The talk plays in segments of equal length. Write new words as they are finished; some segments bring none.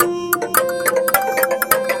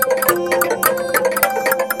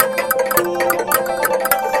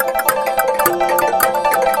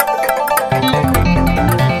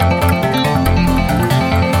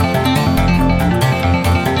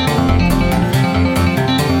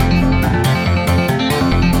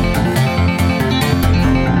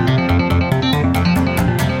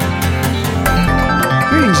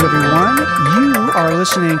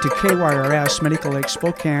listening to KYRS Medical Lake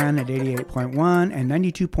Spokane at 88.1 and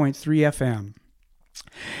 92.3 FM.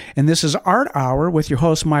 And this is Art Hour with your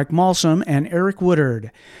host Mike Malsum and Eric Woodard.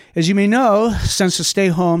 As you may know, since the Stay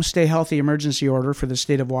Home, Stay Healthy emergency order for the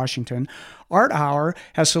state of Washington, Art Hour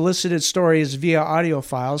has solicited stories via audio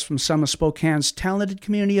files from some of Spokane's talented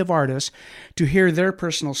community of artists to hear their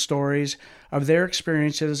personal stories of their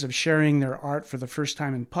experiences of sharing their art for the first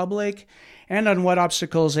time in public and on what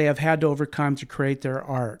obstacles they have had to overcome to create their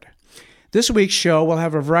art. This week's show will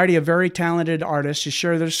have a variety of very talented artists to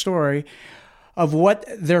share their story of what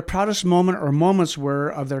their proudest moment or moments were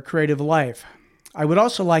of their creative life. I would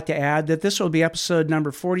also like to add that this will be episode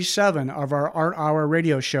number 47 of our Art Hour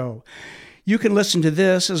radio show. You can listen to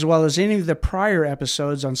this as well as any of the prior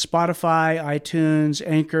episodes on Spotify, iTunes,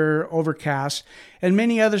 Anchor, Overcast, and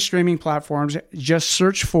many other streaming platforms. Just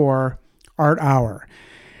search for Art Hour.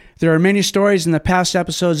 There are many stories in the past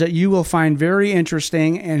episodes that you will find very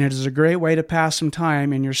interesting, and it is a great way to pass some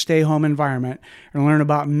time in your stay-home environment and learn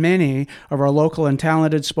about many of our local and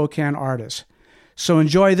talented Spokane artists. So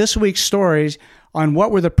enjoy this week's stories on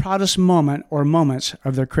what were the proudest moment or moments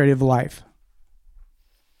of their creative life.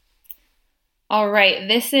 All right,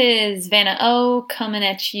 this is Vanna O coming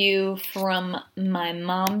at you from my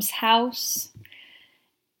mom's house.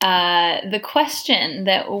 The question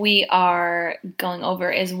that we are going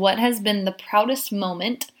over is, what has been the proudest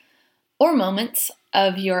moment or moments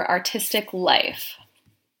of your artistic life?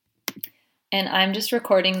 And I'm just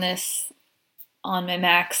recording this on my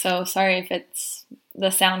Mac, so sorry if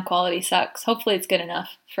the sound quality sucks. Hopefully it's good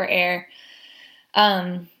enough for air.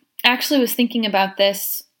 Actually was thinking about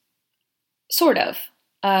this sort of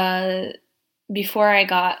before I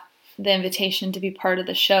got the invitation to be part of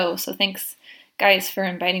the show, so thanks guys for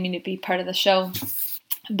inviting me to be part of the show.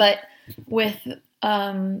 But with the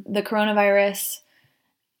coronavirus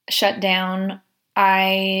shutdown,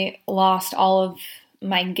 I lost all of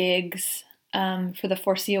my gigs for the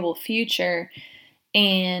foreseeable future.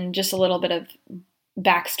 And just a little bit of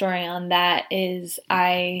backstory on that is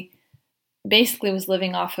I basically was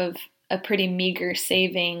living off of a pretty meager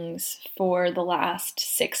savings for the last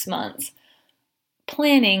 6 months,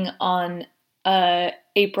 planning on a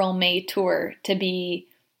April-May tour to be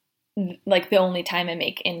like the only time I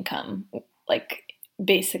make income, like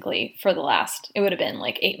basically for the last, it would have been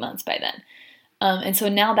like 8 months by then. And so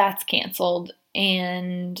now that's canceled,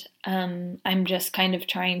 and I'm just kind of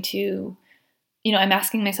trying to, I'm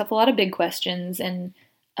asking myself a lot of big questions, and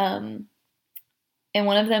one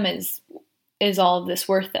of them is all of this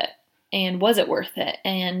worth it? And was it worth it?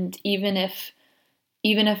 And even if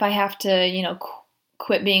I have to,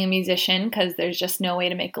 quit being a musician because there's just no way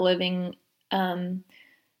to make a living, am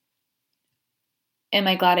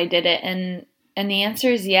I glad I did it? And the answer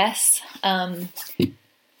is yes. And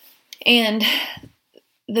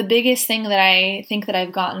the biggest thing that I think that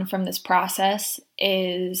I've gotten from this process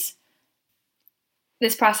is,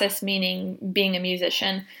 this process meaning being a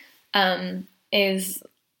musician, is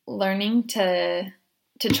learning to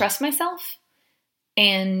trust myself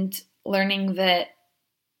and learning that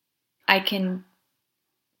I can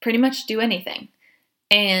pretty much do anything.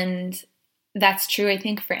 And that's true, I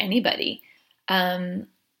think, for anybody. Learning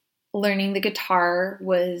the guitar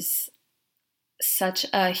was such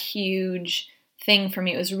a huge thing for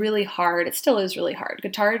me. It was really hard. It still is really hard.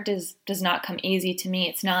 Guitar does not come easy to me.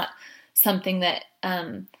 It's not something that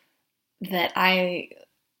that I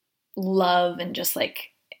love, and just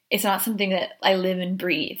like, it's not something that I live and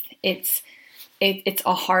breathe. It's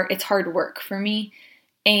hard work for me.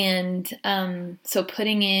 And so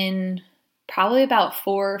putting in probably about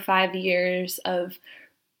 4 or 5 years of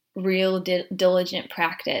real diligent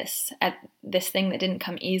practice at this thing that didn't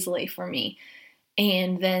come easily for me,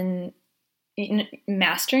 and then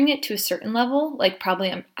mastering it to a certain level, like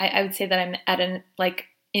probably I would say that I'm at an like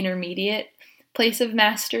intermediate place of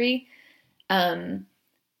mastery. It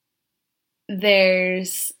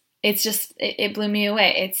blew me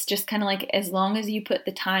away. It's just kind of like, as long as you put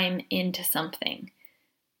the time into something,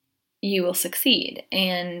 you will succeed.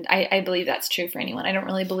 And I believe that's true for anyone. I don't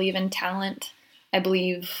really believe in talent. I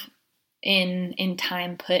believe in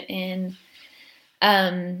time put in,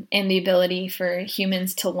 and the ability for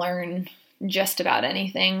humans to learn just about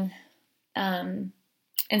anything. And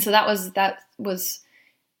so that's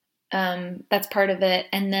part of it.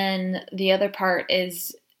 And then the other part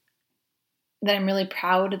is that I'm really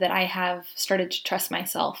proud that I have started to trust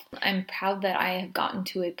myself. I'm proud that I have gotten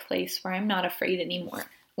to a place where I'm not afraid anymore.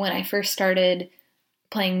 When I first started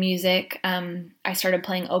playing music, I started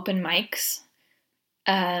playing open mics.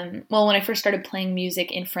 When I first started playing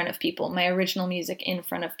music in front of people, my original music in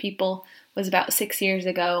front of people was about 6 years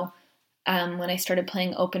ago. when I started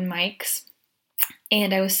playing open mics.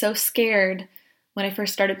 And I was so scared when I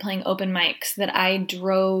first started playing open mics that I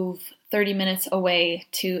drove 30 minutes away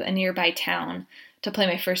to a nearby town to play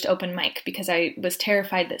my first open mic because I was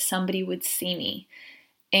terrified that somebody would see me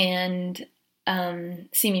and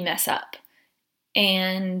see me mess up.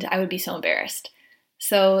 And I would be so embarrassed.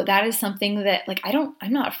 So that is something that, like, I'm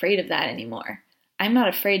not afraid of that anymore. I'm not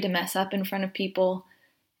afraid to mess up in front of people.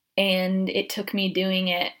 And it took me doing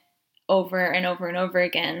it over and over and over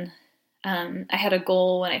again. I had a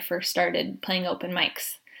goal when I first started playing open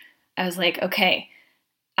mics. I was like, okay,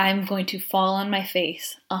 I'm going to fall on my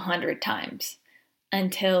face 100 times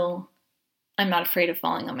until I'm not afraid of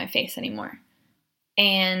falling on my face anymore.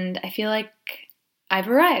 And I feel like I've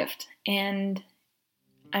arrived, and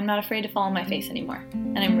I'm not afraid to fall on my face anymore.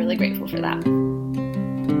 And I'm really grateful for that.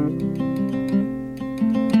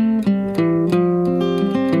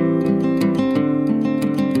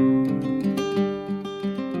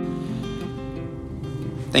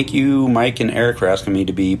 Thank you, Mike and Eric, for asking me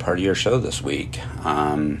to be part of your show this week.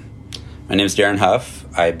 My name is Darren Huff.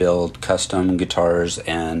 I build custom guitars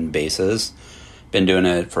and basses. Been doing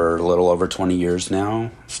it for a little over 20 years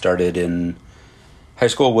now. Started in high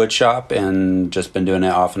school wood shop and just been doing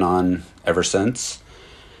it off and on ever since.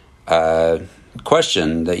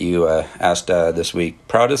 Question that you asked this week: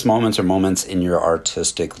 proudest moments or moments in your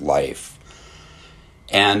artistic life?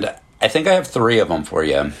 And I think I have 3 of them for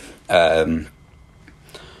you.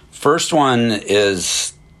 First one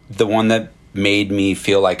is the one that made me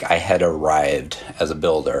feel like I had arrived as a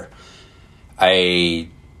builder. I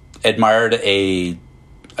admired a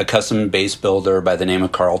custom bass builder by the name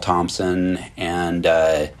of Carl Thompson, and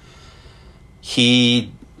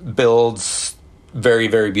he builds very,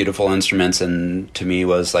 very beautiful instruments, and to me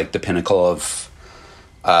was like the pinnacle of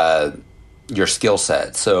your skill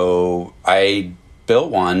set. So I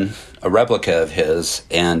built a replica of his,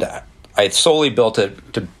 and I solely built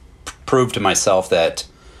it to prove to myself that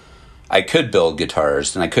I could build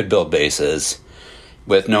guitars and I could build basses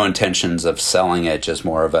with no intentions of selling it, just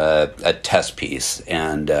more of a test piece.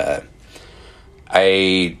 And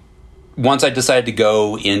once I decided to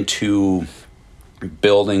go into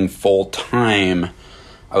building full time,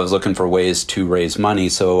 I was looking for ways to raise money.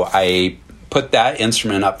 So I put that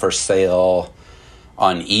instrument up for sale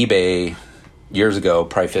on eBay years ago,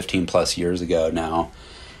 probably 15 plus years ago now.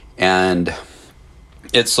 And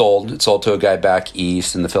it sold to a guy back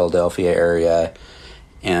east in the Philadelphia area.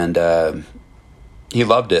 And he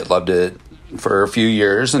loved it for a few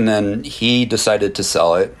years. And then he decided to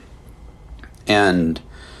sell it. And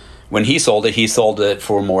when he sold it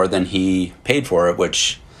for more than he paid for it,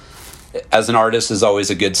 which as an artist is always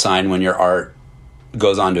a good sign when your art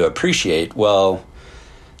goes on to appreciate. Well,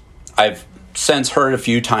 I've since heard a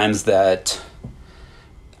few times that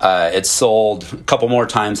it's sold a couple more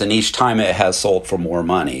times, and each time it has sold for more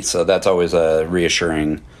money. So that's always a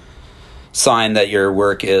reassuring sign that your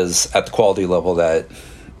work is at the quality level that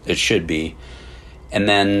it should be. And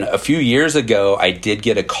then a few years ago, I did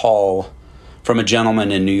get a call from a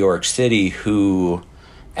gentleman in New York City who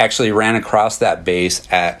actually ran across that bass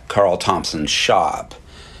at Carl Thompson's shop.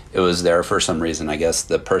 It was there for some reason. I guess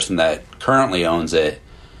the person that currently owns it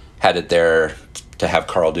had it there to have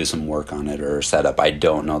Carl do some work on it or set up. I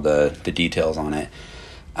don't know the details on it.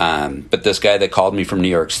 But this guy that called me from New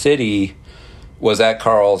York City was at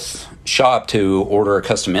Carl's shop to order a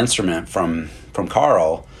custom instrument from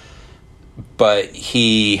Carl. But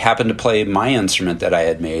he happened to play my instrument that I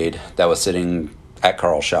had made that was sitting at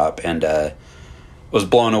Carl's shop, and was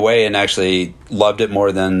blown away and actually loved it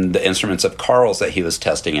more than the instruments of Carl's that he was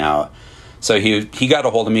testing out. So he got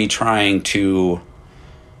a hold of me trying to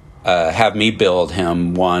have me build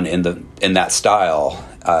him one in that style,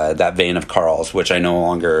 that vein of Carl's, which I no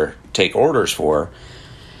longer take orders for.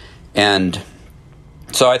 And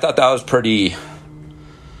so I thought that was pretty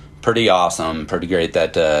awesome, pretty great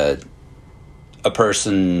that a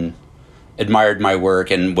person admired my work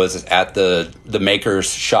and was at the maker's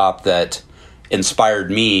shop that inspired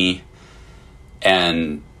me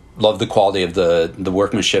and loved the quality of the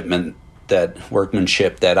workmanship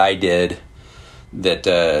that I did,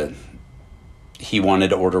 that he wanted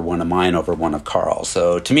to order one of mine over one of Carl's.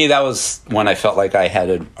 So to me, that was when I felt like I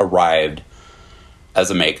had arrived as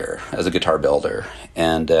a maker, as a guitar builder.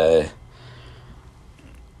 And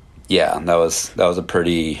yeah, that was a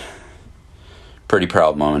pretty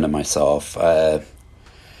proud moment of myself.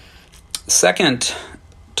 Second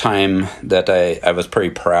time that I was pretty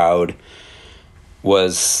proud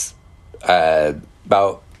was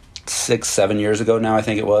about 6-7 years ago now, I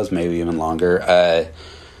think it was, maybe even longer.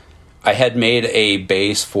 I had made a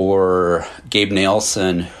bass for Gabe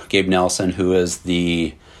Nailson, Gabe Nelson, who is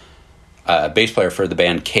the bass player for the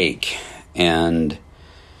band Cake. And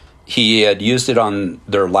he had used it on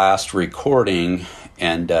their last recording,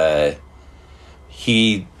 and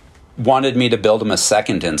he wanted me to build him a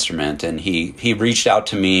second instrument. And he reached out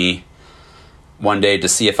to me one day to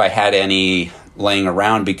see if I had any laying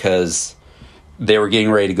around, because they were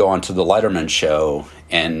getting ready to go on to the Letterman show,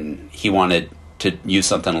 and he wanted to use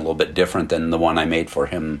something a little bit different than the one I made for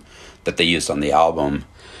him that they used on the album.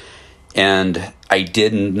 And I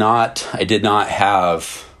did not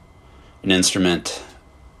have an instrument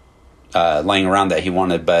laying around that he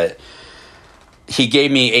wanted, but he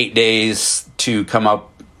gave me 8 days to come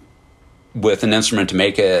up with an instrument to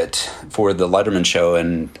make it for the Letterman show,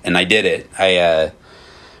 and I did it. I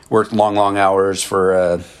worked long hours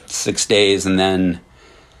for 6 days, and then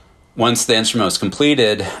once the instrument was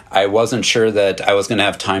completed, I wasn't sure that I was going to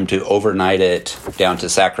have time to overnight it down to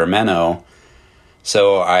Sacramento.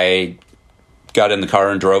 So I got in the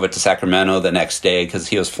car and drove it to Sacramento the next day, because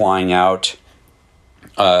he was flying out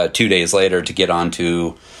 2 days later to get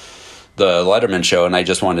onto the Letterman show, and I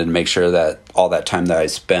just wanted to make sure that all that time that I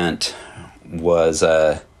spent was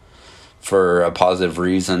for a positive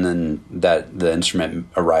reason, and that the instrument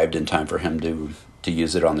arrived in time for him to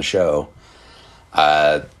use it on the show.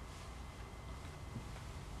 That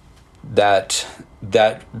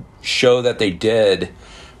show that they did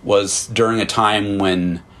was during a time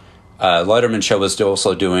when Letterman show was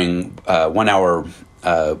also doing 1 hour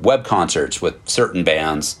web concerts with certain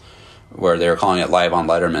bands, where they were calling it Live on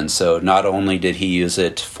Letterman. So not only did he use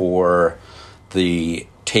it for the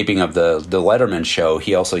taping of the Letterman show,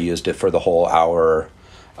 he also used it for the whole hour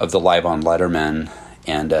of the Live on Letterman.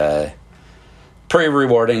 And pretty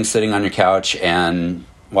rewarding, sitting on your couch and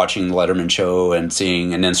watching the Letterman show and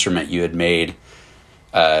seeing an instrument you had made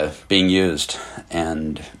being used.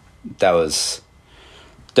 And that was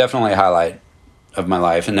definitely a highlight of my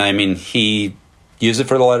life. And I mean, he used it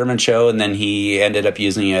for the Letterman show, and then he ended up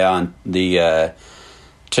using it on the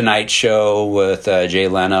Tonight Show with Jay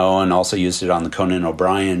Leno, and also used it on the Conan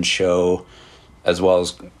O'Brien show, as well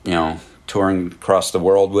as, touring across the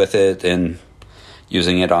world with it and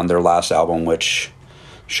using it on their last album, which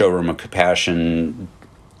Showroom of Compassion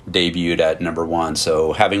debuted at #1.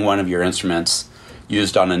 So having one of your instruments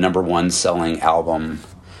used on a #1 selling album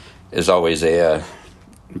is always a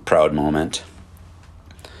proud moment.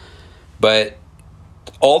 But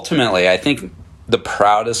ultimately, I think the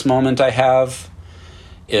proudest moment I have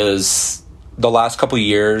is the last couple of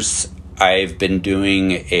years. I've been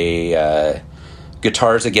doing a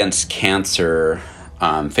Guitars Against Cancer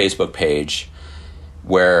Facebook page,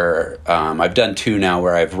 where I've done 2 now,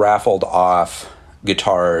 where I've raffled off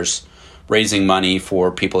guitars, raising money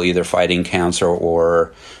for people either fighting cancer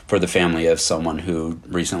or for the family of someone who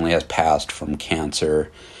recently has passed from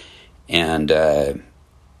cancer. And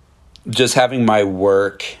just having my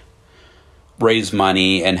work raise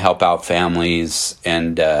money and help out families,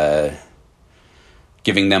 and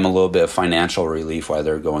giving them a little bit of financial relief while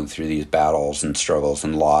they're going through these battles and struggles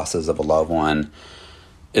and losses of a loved one,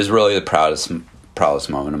 is really the proudest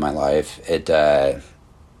moment of my life.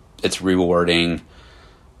 It's rewarding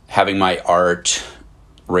having my art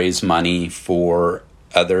raise money for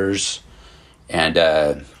others, and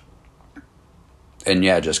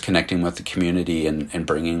yeah, just connecting with the community and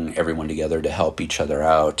bringing everyone together to help each other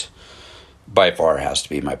out. By far has to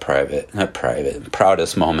be my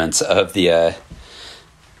proudest moments of the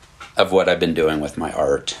of what I've been doing with my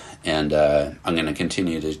art. And I'm going to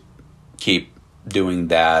continue to keep doing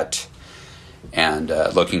that, and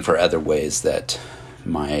looking for other ways that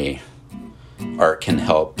my art can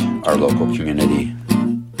help our local community.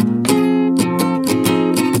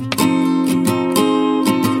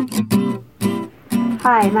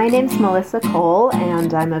 Hi, my name's Melissa Cole,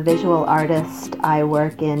 and I'm a visual artist. I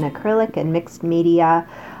work in acrylic and mixed media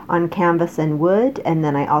on canvas and wood, and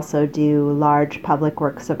then I also do large public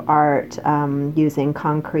works of art using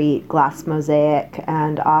concrete, glass mosaic,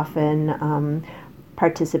 and often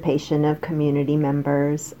participation of community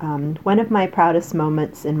members. One of my proudest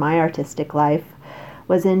moments in my artistic life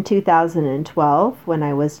was in 2012, when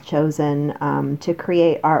I was chosen to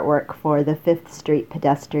create artwork for the 5th Street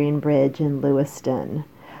pedestrian bridge in Lewiston.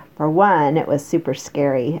 For one, it was super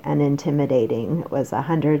scary and intimidating. It was a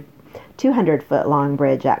 200-foot long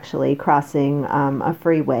bridge, actually, crossing a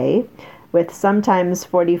freeway with sometimes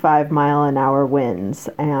 45-mile-an-hour winds.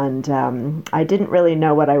 And I didn't really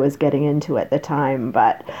know what I was getting into at the time,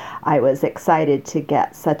 but I was excited to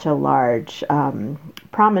get such a large,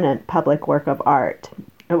 prominent public work of art.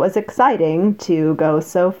 it was exciting to go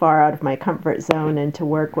so far out of my comfort zone and to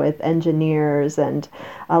work with engineers and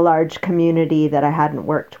a large community that I hadn't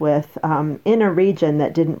worked with in a region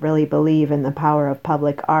that didn't really believe in the power of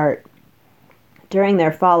public art. During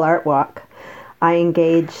their fall art walk, I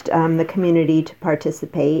engaged the community to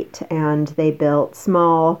participate, and they built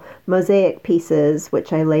small mosaic pieces,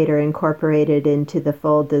 which I later incorporated into the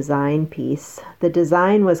full design piece. The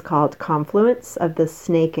design was called Confluence of the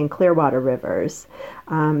Snake and Clearwater Rivers,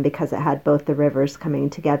 because it had both the rivers coming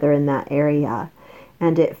together in that area.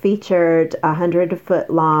 And it featured a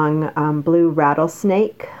 100-foot-long blue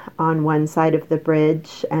rattlesnake on one side of the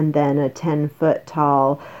bridge, and then a 10-foot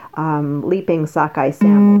tall leaping sockeye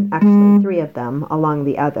salmon, actually 3 of them, along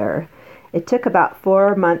the other. It took about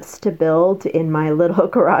 4 months to build in my little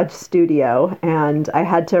garage studio, and I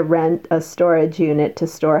had to rent a storage unit to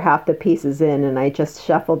store half the pieces in, and I just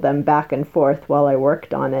shuffled them back and forth while I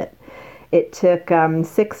worked on it. It took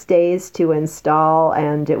 6 days to install,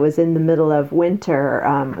 and it was in the middle of winter.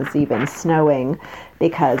 It was even snowing,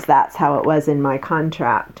 because that's how it was in my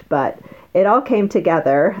contract. But it all came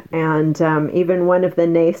together, and even one of the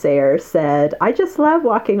naysayers said, "I just love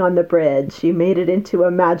walking on the bridge. You made it into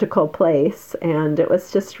a magical place." And it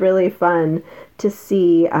was just really fun to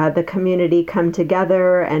see the community come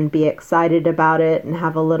together and be excited about it and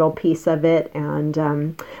have a little piece of it.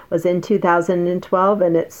 And was in 2012,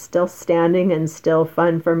 and it's still standing and still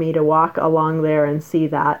fun for me to walk along there and see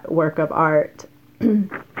that work of art.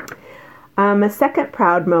 A second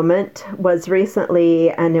proud moment was recently,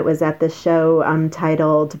 and it was at the show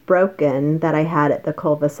titled Broken that I had at the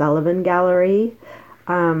Culva Sullivan Gallery.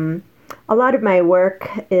 A lot of my work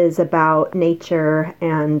is about nature,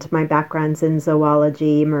 and my background's in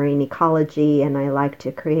zoology, marine ecology, and I like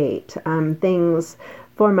to create things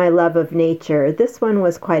for my love of nature. This one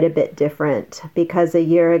was quite a bit different because a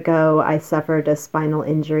year ago I suffered a spinal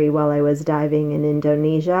injury while I was diving in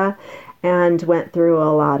Indonesia, and went through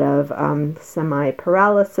a lot of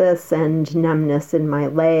semi-paralysis and numbness in my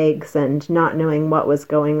legs and not knowing what was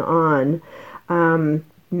going on.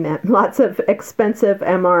 Lots of expensive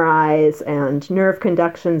MRIs and nerve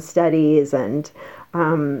conduction studies, and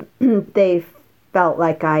they felt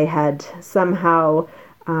like I had somehow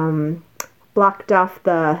blocked off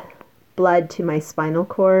the blood to my spinal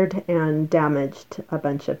cord and damaged a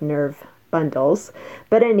bunch of nerve bundles.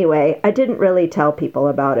 But anyway, I didn't really tell people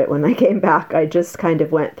about it when I came back. I just kind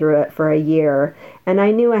of went through it for a year, and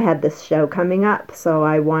I knew I had this show coming up, so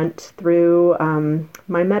I went through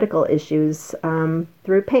my medical issues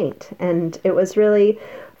through paint, and it was really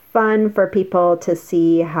fun for people to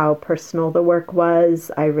see how personal the work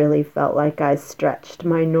was. I really felt like I stretched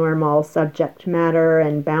my normal subject matter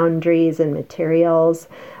and boundaries and materials.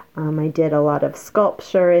 I did a lot of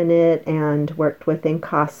sculpture in it and worked with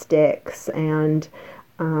encaustics, and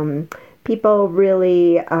people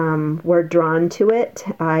really were drawn to it.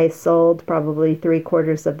 I sold probably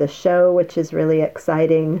 3/4 of the show, which is really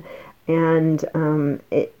exciting, and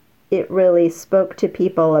it really spoke to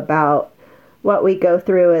people about what we go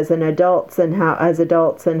through as adults and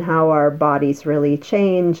how our bodies really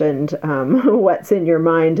change, and what's in your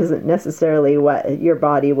mind isn't necessarily what your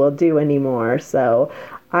body will do anymore. So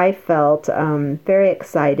I felt very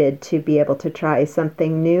excited to be able to try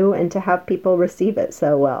something new and to have people receive it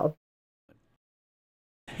so well.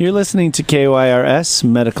 You're listening to KYRS,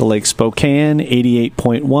 Medical Lake Spokane,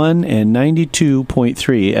 88.1 and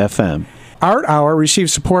 92.3 FM. Art Hour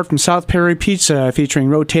receives support from South Perry Pizza, featuring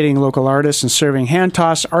rotating local artists and serving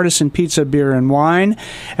hand-tossed artisan pizza, beer, and wine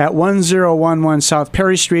at 1011 South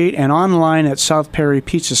Perry Street and online at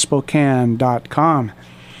southperrypizzaspokane.com.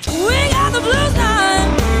 We got the blues now.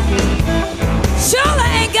 Sure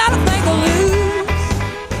ain't got a thing to lose.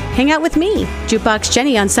 Hang out with me, Jukebox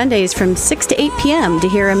Jenny, on Sundays from 6 to 8 p.m. to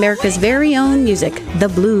hear America's very own music, the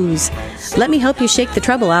blues. Let me help you shake the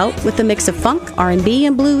trouble out with a mix of funk, R&B,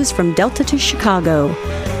 and blues from Delta to Chicago.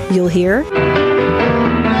 You'll hear... And...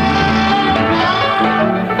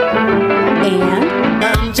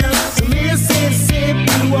 I'm just a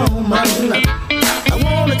Mississippi woman. I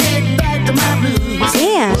want to get back to my blues.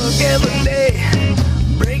 And... Work every day,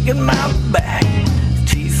 breaking my back,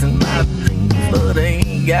 chasing my dreams, but I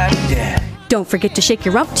ain't got jack. Don't forget to shake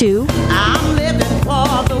your rump to... I'm living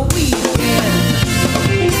for the weekend.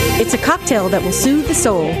 It's a cocktail that will soothe the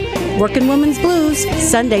soul. Working Woman's Blues,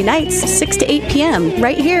 Sunday nights, 6 to 8 p.m.,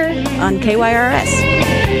 right here on KYRS.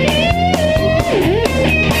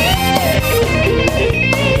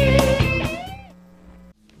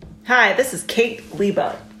 Hi, this is Kate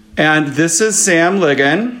Lebo. And this is Sam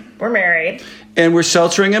Ligon. We're married. And we're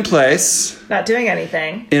sheltering in place. Not doing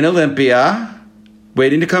anything. In Olympia.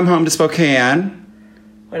 Waiting to come home to Spokane.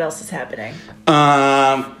 What else is happening?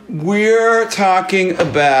 We're talking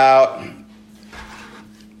about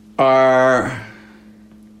our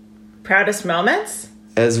Proudest moments?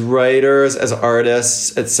 as writers, as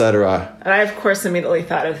artists, etc. And I, of course, immediately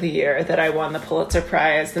thought of the year that I won the Pulitzer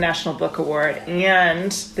Prize, the National Book Award,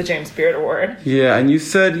 and the James Beard Award. Yeah, and you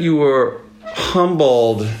said you were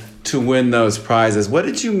humbled to win those prizes. What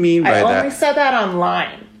did you mean by I that? only said that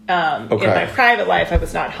online. Okay. In my private life, I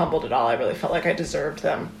was not humbled at all. I really felt like I deserved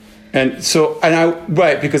them.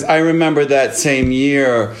 Right, because I remember that same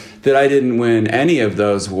year that I didn't win any of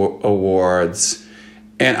those awards,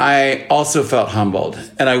 and I also felt humbled.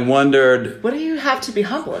 And I wondered, What do you have to be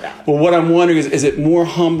humble about? well, what I'm wondering is it more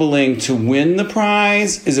humbling to win the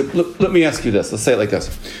prize? Let me ask you this. Let's say it like this.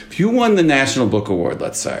 If you won the National Book Award,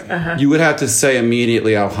 let's say, you would have to say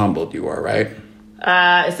immediately how humbled you were, right?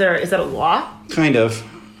 Is that a law? Kind of.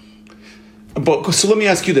 But so let me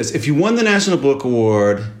ask you this. If you won the National Book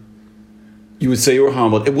Award, you would say you were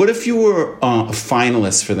humbled. What if you were a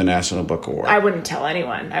finalist for the National Book Award? I wouldn't tell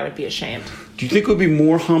anyone. I would be ashamed. Do you think it would be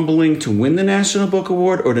more humbling to win the National Book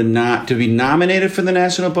Award or to be nominated for the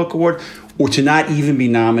National Book Award, or to not even be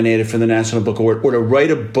nominated for the National Book Award, or to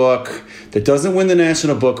write a book that doesn't win the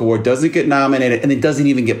National Book Award, doesn't get nominated, and it doesn't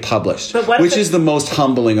even get published? Which is the most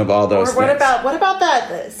humbling of all those Or what things? about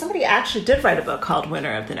that? Somebody actually did write a book called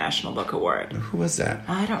Winner of the National Book Award. Who was that?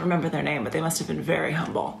 I don't remember their name, but they must have been very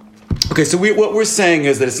humble. Okay, so what we're saying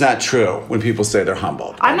is that it's not true when people say they're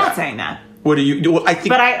humbled. I'm not saying that. What do you do? I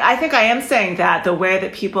think I am saying that the way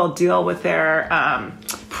that people deal with their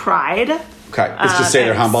pride, is to say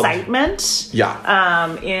they're humbled. excitement,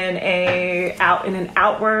 in an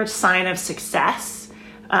outward sign of success,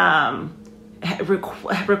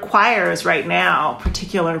 requires right now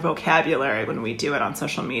particular vocabulary when we do it on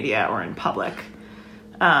social media or in public,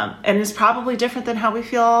 and is probably different than how we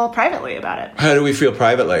feel privately about it. How do we feel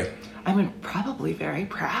privately? I mean, probably very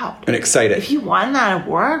proud and excited. If you won that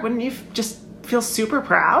award, wouldn't you just feel super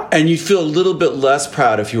proud? And you'd feel a little bit less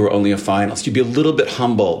proud if you were only a finalist. You'd be a little bit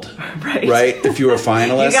humbled, right? If you were a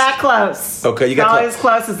finalist. You got close. Okay, you got probably as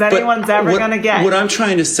close as anyone's ever going to get. What I'm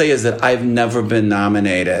trying to say is that I've never been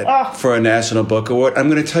nominated for a National Book Award. I'm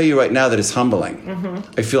going to tell you right now that it's humbling.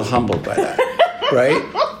 Mm-hmm. I feel humbled by that, right?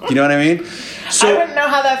 You know what I mean? So, I wouldn't know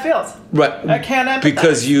how that feels. Right. I can't empathize.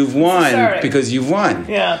 Because you've won. Because you've won.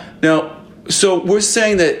 Yeah. Now, so we're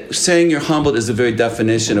saying that saying you're humbled is the very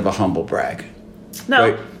definition of a humble brag. No.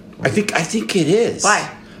 Right? I think it is.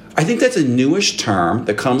 Why? I think that's a newish term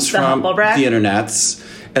that comes from the internets.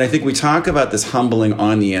 And I think we talk about this humbling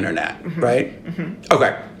on the internet, right? Mm-hmm.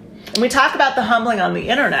 Okay. And we talk about the humbling on the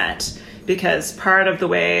internet because part of the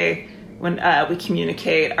way when we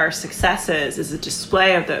communicate our successes is a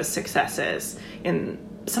display of those successes. And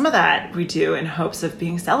some of that we do in hopes of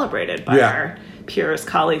being celebrated by our peers,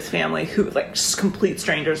 colleagues, family, who just complete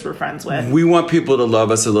strangers we're friends with. We want people to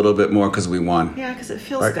love us a little bit more because we won. Yeah, because it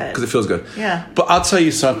feels good. Because it feels good. Yeah. But I'll tell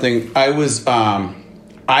you something. I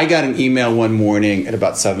got an email one morning at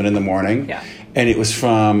about 7 a.m. Yeah. And it was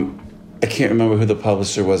from, I can't remember who the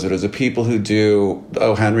publisher was. It was the people who do the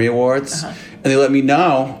O. Henry Awards. Uh-huh. And they let me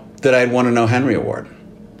know that I'd won an O. Henry Award.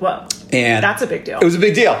 Well, and that's a big deal. It was a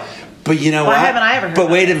big deal. But you know what? Why haven't I ever heard But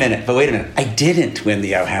wait a minute. I didn't win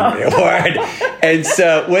the O. Henry Award. And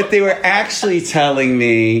so what they were actually telling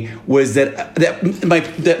me was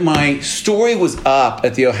that my story was up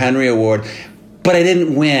at the O. Henry Award, but I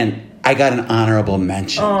didn't win. I got an honorable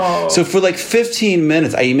mention. Oh. So for like 15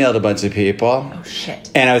 minutes, I emailed a bunch of people. Oh, shit.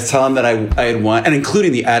 And I was telling them that I had won, and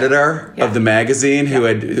including the editor of the magazine who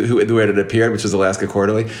had appeared, which was Alaska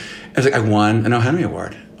Quarterly. I was like, I won an O. Henry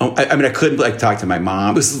Award. I mean, I couldn't talk to my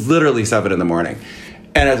mom. It was literally 7 a.m.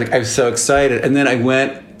 And I was like, I was so excited. And then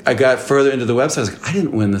I got further into the website. I was like, I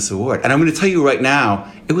didn't win this award. And I'm going to tell you right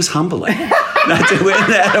now, it was humbling not to win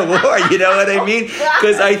that award. You know what I mean?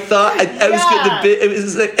 Because I thought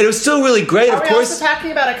it was still really great. Are of we also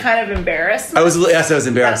talking about a kind of embarrassment? I was embarrassed. I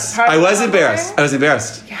was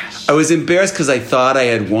embarrassed. Gosh. I was embarrassed because I thought I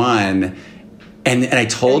had won. And I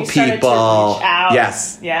told people,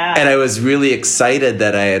 yes, yeah, and I was really excited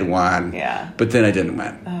that I had won, but then I didn't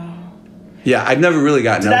win. Oh. Yeah, I've never really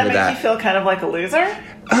gotten over that. Did that make you feel kind of like a loser?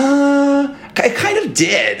 I kind of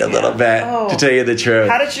did a little bit, to tell you the truth.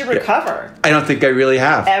 How did you recover? I don't think I really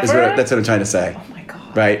have. Ever? That's what I'm trying to say. Oh my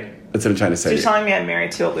god! Right, that's what I'm trying to say. So you're telling me I'm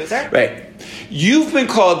married to a loser? Right. You've been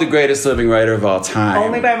called the greatest living writer of all time,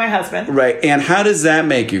 only by my husband. Right. And how does that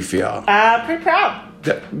make you feel? Pretty proud.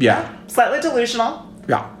 Yeah. Slightly delusional.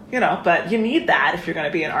 Yeah. But you need that if you're going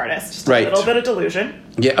to be an artist. Just right. a little bit of delusion.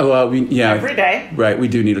 Yeah. Well, every day. Right. We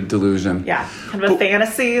do need a delusion. Yeah. Kind of a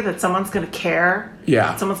fantasy that someone's going to care. Yeah.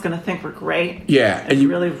 That someone's going to think we're great. Yeah. And you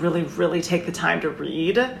really, really, really take the time to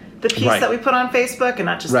read the piece that we put on Facebook and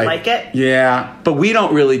not just like it. Yeah. But we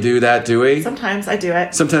don't really do that, do we? Sometimes I do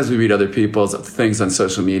it. Sometimes we read other people's things on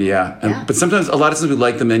social media. But sometimes, a lot of times we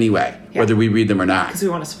like them anyway, whether we read them or not. Because we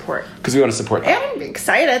want to support. Them. And I'm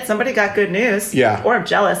excited. Somebody got good news. Yeah. Or I'm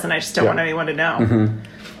jealous and I just don't want anyone to know.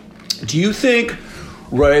 Mm-hmm. Do you think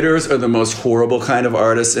writers are the most horrible kind of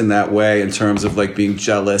artists in that way, in terms of like being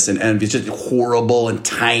jealous and envy, just horrible and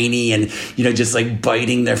tiny and, just like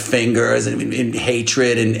biting their fingers and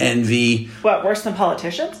hatred and envy? What, worse than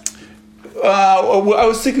politicians? I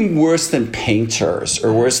was thinking worse than painters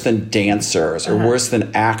or worse than dancers or worse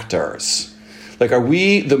than actors. Like, are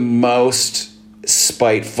we the most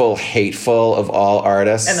spiteful, hateful of all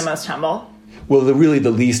artists? And the most humble? Well, really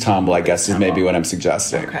the least humble, I guess, is maybe what I'm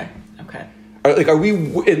suggesting. Okay. Are we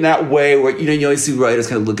in that way where, you always see writers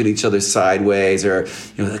kind of look at each other sideways, or,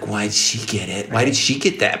 like, why did she get it? Why did she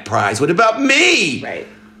get that prize? What about me? Right.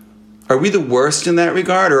 Are we the worst in that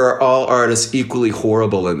regard, or are all artists equally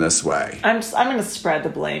horrible in this way? I'm going to spread the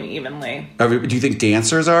blame evenly. Do you think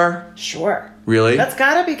dancers are? Sure. Really? That's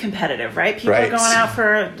got to be competitive, right? People are going out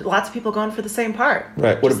for, lots of people going for the same part.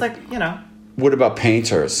 Right. What about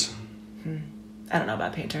painters? I don't know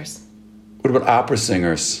about painters. What about opera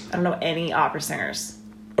singers? I don't know any opera singers.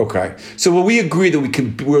 Okay. So will we agree that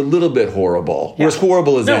we're a little bit horrible? Yeah. We're as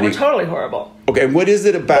horrible as any. No, we're totally horrible. Okay, and what is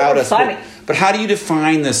it about us? Funny. But how do you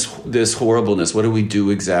define this horribleness? What do we do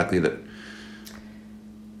exactly that?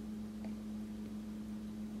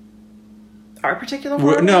 Our particular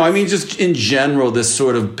horribleness? No, I mean just in general, this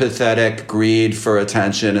sort of pathetic greed for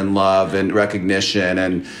attention and love and recognition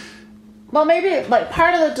and... Well, maybe like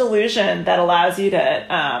part of the delusion that allows you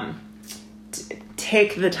to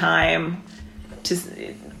take the time to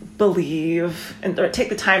believe or take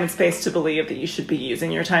the time and space to believe that you should be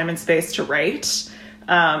using your time and space to write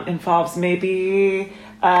involves maybe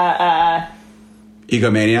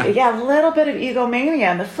egomania. Yeah, a little bit of egomania,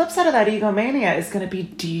 and the flip side of that egomania is going to be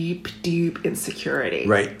deep insecurity.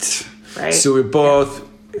 Right. So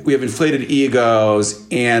we have inflated egos,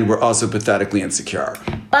 and we're also pathetically insecure.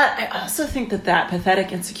 But I also think that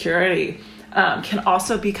pathetic insecurity can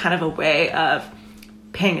also be kind of a way of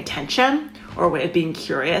paying attention, or a way of being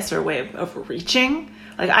curious, or a way of reaching.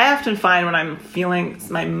 Like, I often find when I'm feeling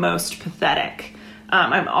my most pathetic,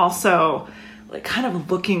 I'm also like kind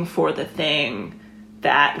of looking for the thing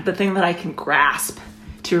that I can grasp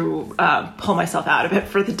to pull myself out of it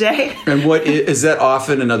for the day. And what is that?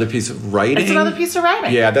 Often another piece of writing? It's another piece of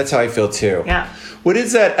writing. Yeah, that's how I feel too. Yeah. What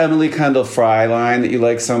is that Emily Kendall Fry line that you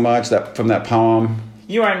like so much, from that poem?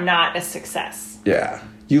 You are not a success. Yeah.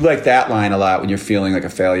 You like that line a lot when you're feeling like a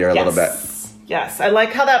failure a little bit. Yes. I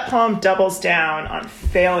like how that poem doubles down on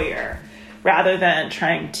failure rather than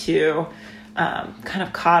trying to kind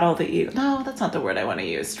of coddle the ego. No, that's not the word I want to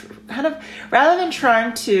use. Kind of, rather than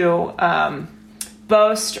trying to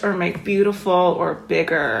boast or make beautiful or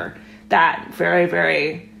bigger that very,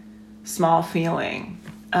 very small feeling.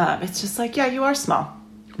 It's just like, yeah, you are small.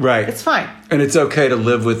 Right. It's fine. And it's okay to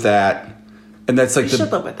live with that. And that's like you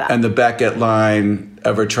should live with that. And the Beckett line,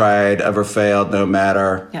 ever tried, ever failed, no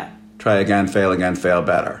matter. Yeah. Try again, fail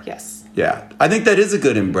better. Yes. Yeah. I think that is a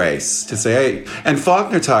good embrace to say, hey, and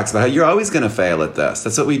Faulkner talks about how you're always going to fail at this.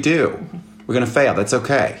 That's what we do. Mm-hmm. We're going to fail. That's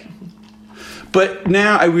okay. Mm-hmm. But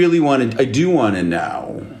now I do want to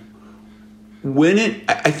know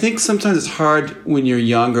I think sometimes it's hard when you're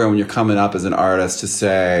younger and when you're coming up as an artist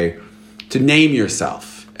to name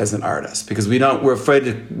yourself as an artist, because we're afraid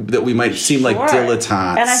that we might seem like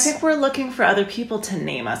dilettantes. And I think we're looking for other people to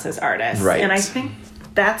name us as artists. Right. And I think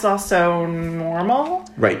that's also normal.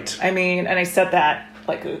 Right. I mean, and I said that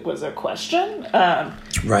like it was a question.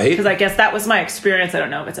 Right. Because I guess that was my experience. I don't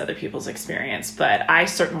know if it's other people's experience, but I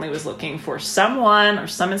certainly was looking for someone or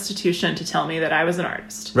some institution to tell me that I was an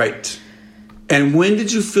artist. Right. And when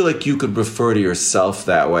did you feel like you could refer to yourself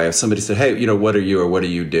that way? If somebody said, hey, what are you or what do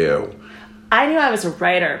you do? I knew I was a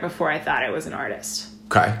writer before I thought I was an artist.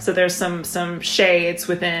 Okay. So there's some shades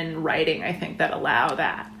within writing, I think, that allow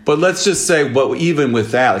that. But let's just say, even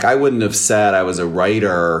with that, like I wouldn't have said I was a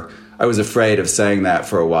writer. I was afraid of saying that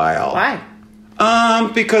for a while. Why?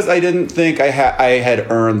 Because I didn't think I had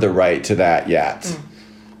earned the right to that yet. Mm.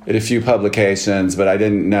 At a few publications, but I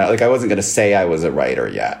didn't know. Like I wasn't going to say I was a writer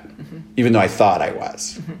yet, even though I thought I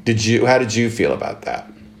was. Mm-hmm. How did you feel about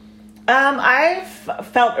that? I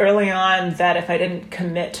felt early on that if I didn't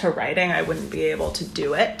commit to writing, I wouldn't be able to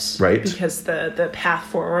do it. Right. Because the path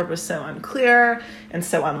forward was so unclear and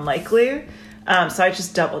so unlikely. So I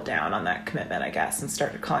just doubled down on that commitment, I guess, and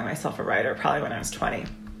started calling myself a writer probably when I was 20.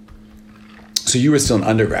 So you were still an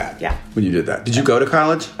undergrad when you did that. Did you go to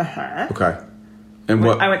college? Uh-huh. Okay. And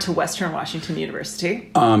what? I went to Western Washington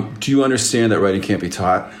University. Do you understand that writing can't be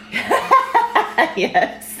taught?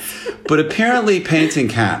 Yes. But apparently painting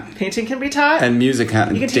can. Painting can be taught? And music can.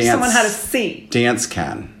 And you can teach someone how to see. Dance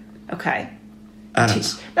can. Okay. I don't know.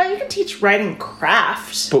 No, you can teach writing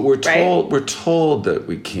craft. But we're told that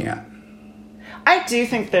we can't. I do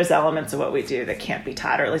think there's elements of what we do that can't be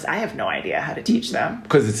taught, or at least I have no idea how to teach them.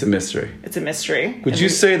 Because it's a mystery. It's a mystery. Would you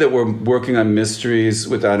say that we're working on mysteries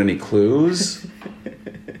without any clues?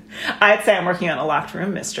 I'd say I'm working on a locked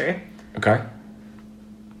room mystery. Okay.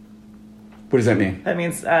 What does that mean? That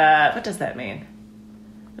means, what does that mean?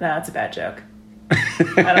 No, that's a bad joke. I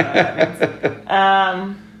don't know what that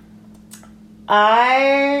means.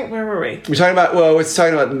 Where were we? We're talking about, it's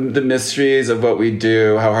talking about the mysteries of what we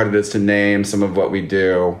do, how hard it is to name some of what we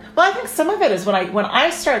do. Well, I think some of it is when I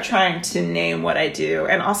start trying to name what I do,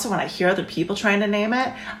 and also when I hear other people trying to name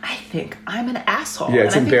it, I think I'm an asshole. Yeah,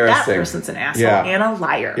 it's and I embarrassing. think that person's an asshole and a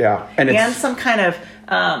liar. Yeah. And some kind of,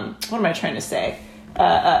 what am I trying to say?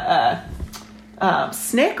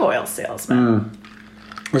 Snake oil salesman.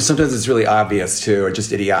 Or sometimes it's really obvious, too, or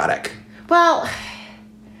just idiotic. Well...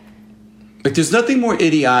 Like, there's nothing more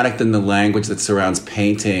idiotic than the language that surrounds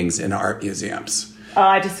paintings in art museums. Oh,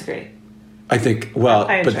 I disagree. I think,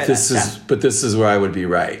 but this is where I would be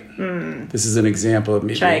right. This is an example of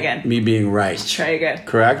me being right. Try again.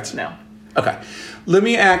 Correct? No. Okay. Let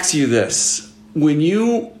me ask you this.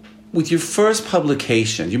 With your first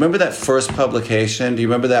publication, do you remember that first publication? Do you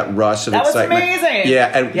remember that rush of excitement? That was amazing.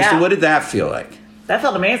 Yeah. And so what did that feel like? That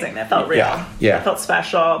felt amazing. That felt real. Yeah. That felt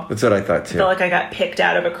special. That's what I thought, too. I felt like I got picked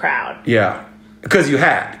out of a crowd. Yeah. Because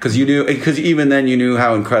even then you knew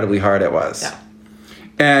how incredibly hard it was. Yeah.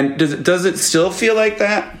 And does it still feel like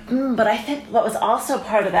that? But I think what was also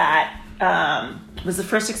part of that was the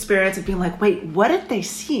first experience of being like, wait, what did they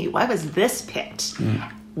see? Why was this picked?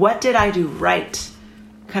 What did I do right?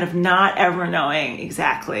 Kind of not ever knowing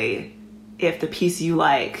exactly if the piece you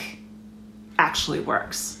like actually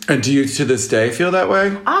works. And do you to this day feel that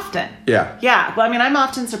way? Often. Yeah. Yeah. Well, I mean, I'm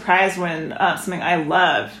often surprised when something I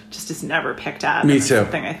love just is never picked up. Me too.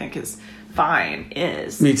 Something I think is fine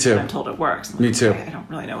is. Me too. I'm told it works. Me too. I don't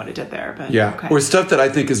really know what I did there, but yeah. Okay. Or stuff that I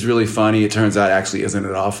think is really funny, it turns out actually isn't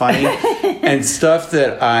at all funny. And stuff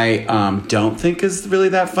that I don't think is really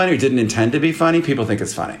that funny or didn't intend to be funny, people think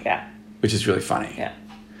it's funny. Yeah. Which is really funny. Yeah.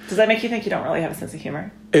 Does that make you think you don't really have a sense of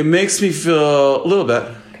humor? It makes me feel a little bit.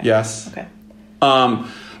 Okay. Yes. Okay.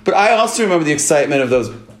 But I also remember the excitement of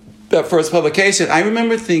that first publication. I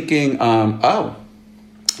remember thinking, now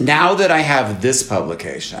that I have this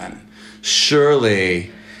publication, surely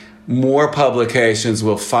more publications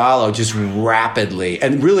will follow just rapidly.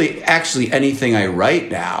 And really, actually, anything I write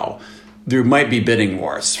now, there might be bidding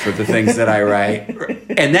wars for the things that I write.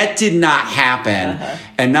 And that did not happen.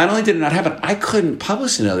 And not only did it not happen, I couldn't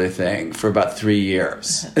publish another thing for about 3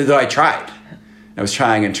 years, though I tried. I was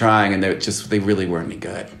trying, and they really weren't any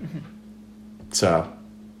good. So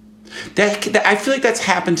I feel like that's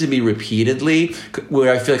happened to me repeatedly,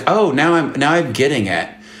 where I feel like, oh, now I'm getting it,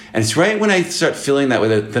 and it's right when I start feeling that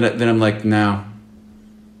way, then I'm like, no,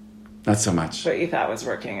 not so much. What you thought was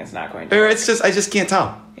working is not going to. Or it's just I just can't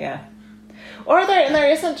tell. Yeah. Or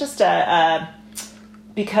there isn't just a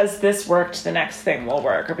because this worked, the next thing will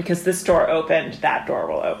work, or because this door opened, that door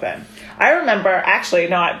will open. I remember, actually,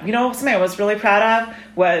 something I was really proud of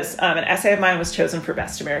was an essay of mine was chosen for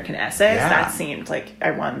Best American Essays. Yeah. That seemed like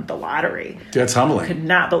I won the lottery. That's humbling. I could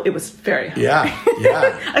not believe it was very humbling.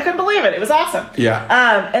 Yeah. I couldn't believe it. It was awesome.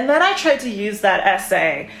 Yeah. And then I tried to use that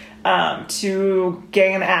essay to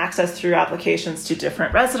gain access through applications to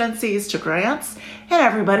different residencies, to grants, and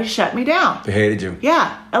everybody shut me down. They hated you.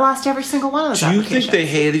 Yeah, I lost every single one of those applications. Do you think they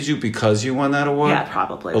hated you because you won that award? Yeah,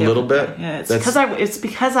 probably. A little bit? Yeah, it's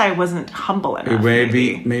because I wasn't humble enough.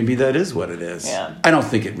 Maybe that is what it is. Yeah. I don't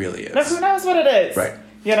think it really is. No, who knows what it is? Right.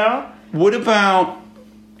 You know? What about,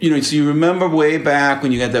 so you remember way back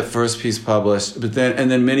when you got that first piece published, and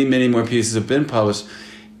then many, many more pieces have been published.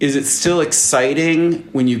 Is it still exciting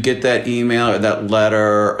when you get that email or that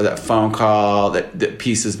letter or that phone call that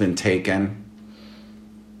piece has been taken?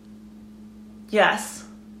 Yes.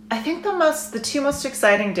 I think the two most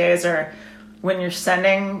exciting days are when you're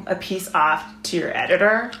sending a piece off to your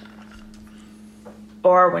editor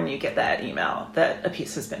or when you get that email that a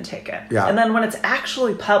piece has been taken. Yeah. And then when it's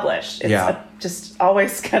actually published, it's just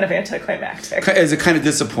always kind of anticlimactic. Is it kind of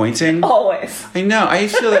disappointing? Always. I know. I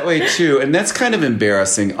feel that way too. And that's kind of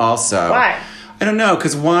embarrassing also. Why? I don't know,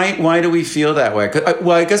 because why do we feel that way?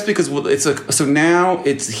 Well, I guess because so now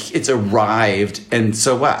it's arrived, and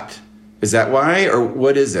so what? Is that why, or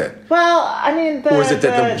what is it? Well, I mean, or is it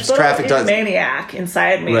that the traffic does maniac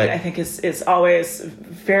inside me? Right. I think is always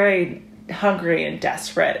very hungry and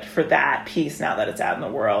desperate for that piece now that it's out in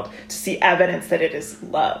the world, to see evidence that it is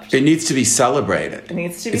loved. It needs to be celebrated. It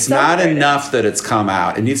needs to be. It's celebrated. not enough that it's come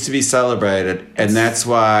out. It needs to be celebrated, and that's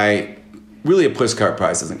why. Really, a pushcart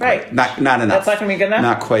prize isn't quite not enough. That's not going to be good enough.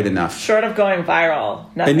 Not quite enough. Short of going viral,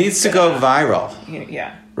 it needs to go viral.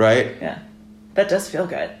 Yeah. Right. Yeah. That does feel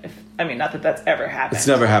good. Not that that's ever happened. It's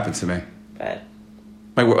never happened to me. But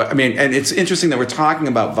and it's interesting that we're talking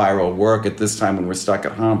about viral work at this time when we're stuck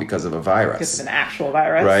at home because of a virus. Because of an actual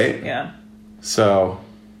virus, right? Yeah. So.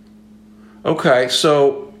 Okay,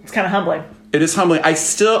 so it's kind of humbling. It is humbling. I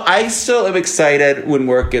still am excited when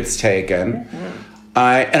work gets taken. Mm-hmm.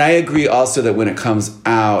 I agree also that when it comes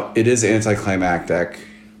out, it is anticlimactic.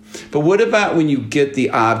 But what about when you get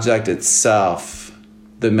the object itself,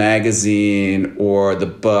 the magazine or the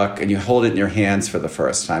book, and you hold it in your hands for the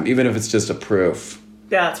first time, even if it's just a proof?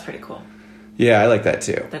 Yeah, that's pretty cool. Yeah, I like that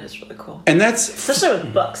too. That is really cool. And that's especially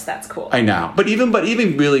with books, that's cool. I know. But even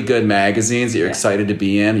really good magazines that you're excited to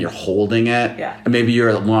be in, you're holding it. Yeah. And maybe you're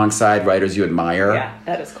alongside writers you admire. Yeah,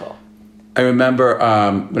 that is cool. I remember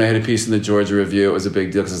when I had a piece in the Georgia Review, it was a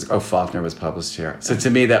big deal because Faulkner was published here. So to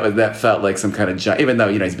me, that felt like some kind of even though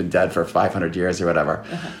he's been dead for 500 years or whatever,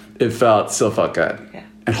 it still felt good. Yeah.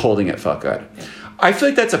 And holding it felt good. Yeah. I feel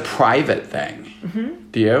like that's a private thing.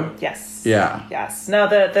 Mm-hmm. Do you? Yes. Yeah. Yes. No,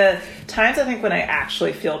 the times I think when I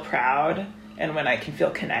actually feel proud and when I can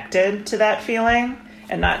feel connected to that feeling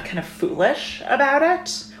and not kind of foolish about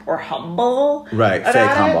it or humble about fake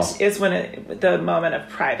humble is when the moment of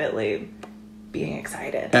privately being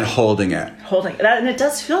excited and holding it that, and it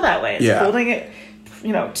does feel that way. It's holding it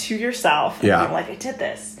to yourself and being like, I did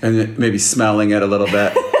this, and then maybe smelling it a little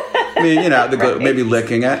bit. I mean, right. Maybe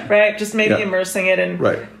licking it, right? Just maybe immersing it in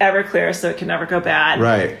Everclear so it can never go bad,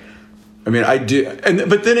 right? I mean, I do,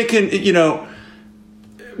 but then it can,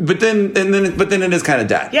 but then it is kind of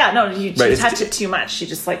dead. Yeah, no, you touch it too much. You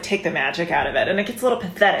just take the magic out of it, and it gets a little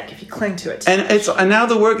pathetic if you cling to it. And now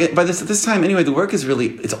the work by this time anyway, the work is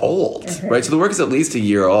it's old, right? So the work is at least a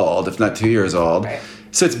year old, if not 2 years old. Right.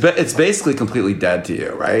 So it's basically completely dead to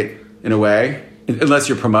you, right? In a way, unless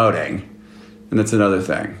you're promoting, and that's another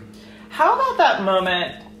thing. How about that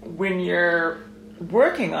moment when you're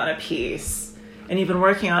working on a piece and you've been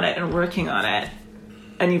working on it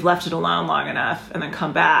and you've left it alone long enough and then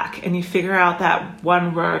come back and you figure out that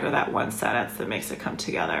one word or that one sentence that makes it come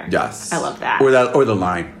together? Yes. I love that. Or the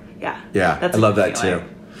line. Yeah. Yeah. That's I love that too.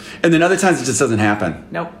 And then other times it just doesn't happen.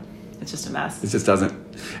 Nope. It's just a mess. It just doesn't.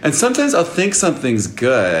 And sometimes I'll think something's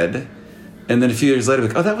good and then a few years later,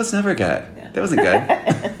 like, oh, that was never good. Yeah. That wasn't good.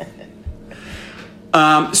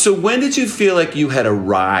 So when did you feel like you had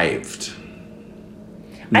arrived?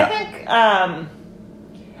 No. I think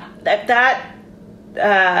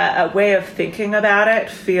that way of thinking about it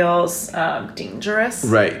feels dangerous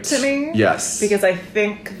to me. Yes. Because I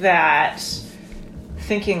think that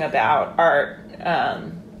thinking about art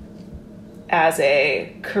as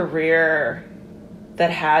a career that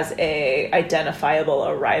has a identifiable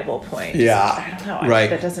arrival point. Yeah. I don't know. Right.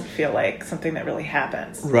 That doesn't feel like something that really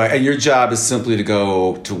happens. Right. And your job is simply to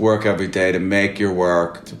go to work every day, to make your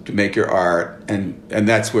work, to make your art. And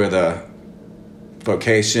that's where the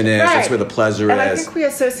vocation is. Right. That's where the pleasure is. And I think we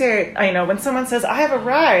associate, when someone says, I have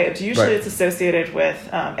arrived, usually it's associated with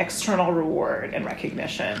external reward and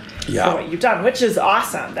recognition for what you've done, which is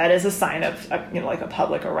awesome. That is a sign of, like a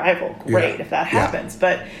public arrival. Great if that happens.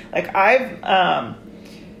 But I've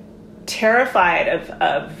terrified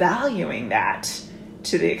of valuing that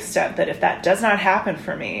to the extent that if that does not happen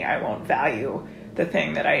for me, I won't value the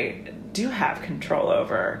thing that I do have control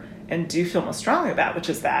over and do feel most strongly about, which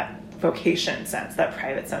is that vocation sense, that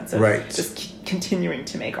private sense of just continuing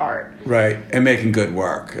to make art. Right, and making good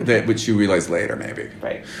work, which you realize later maybe.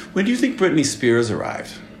 Right. When do you think Britney Spears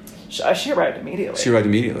arrived? She arrived immediately. She arrived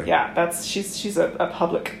immediately? Yeah, she's a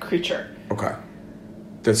public creature. Okay,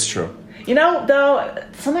 that's true. Though,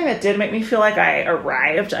 something that did make me feel like I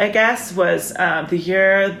arrived, I guess, was the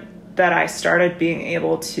year that I started being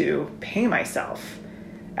able to pay myself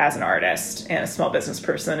as an artist and a small business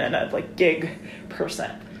person and a gig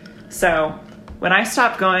person. So when I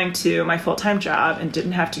stopped going to my full-time job and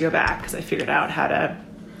didn't have to go back because I figured out how to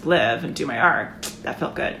live and do my art, that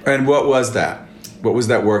felt good. And what was that? What was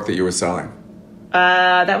that work that you were selling?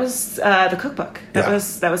 That was the cookbook. That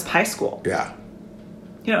was Pie School. Yeah.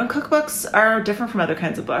 You know, and cookbooks are different from other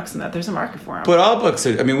kinds of books, and that there's a market for them. But all books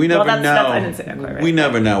are. I mean, we never know. I didn't say that quite right. We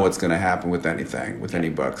never know what's going to happen with anything, with any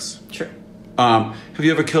books. True. Have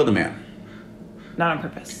you ever killed a man? Not on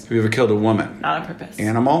purpose. Have you ever killed a woman? Not on purpose.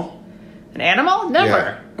 Animal? An animal? Never.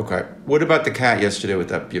 Yeah. Okay. What about the cat yesterday with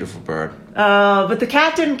that beautiful bird? But the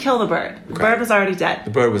cat didn't kill the bird. The bird was already dead.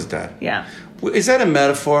 The bird was dead. Yeah. Is that a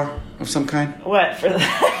metaphor of some kind? What for?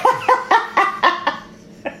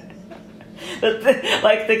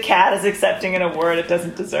 Like the cat is accepting an award it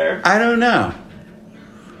doesn't deserve. I don't know.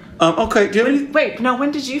 Okay. Do you have any... Wait. No.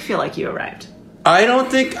 When did you feel like you arrived? I don't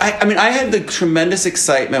think. I mean, I had the tremendous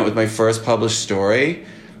excitement with my first published story,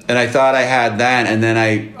 and I thought I had that, and then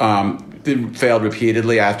I failed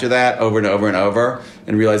repeatedly after that, over and over and over,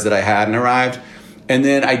 and realized that I hadn't arrived. And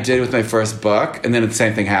then I did it with my first book, and then the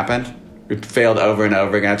same thing happened. It failed over and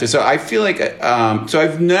over again. So I feel like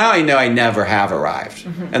I know I never have arrived,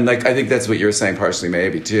 and like I think that's what you're saying partially,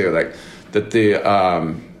 maybe too, like that the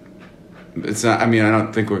it's not. I mean, I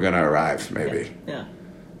don't think we're going to arrive. Maybe. Yeah.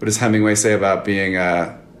 What does Hemingway say about being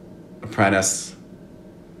a apprentice?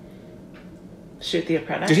 Shoot the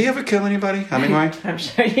Apprentice. Did he ever kill anybody, Hemingway? I'm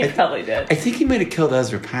sure he probably did. I think he might have killed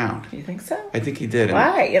Ezra Pound. You think so? I think he did.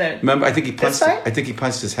 Why? Remember, I think he punched. I think he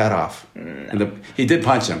punched his head off. No. He did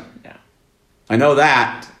punch him. No. I know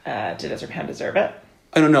that. Did Ezra Pound deserve it?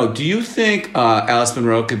 I don't know. Do you think Alice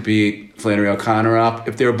Munro could beat Flannery O'Connor up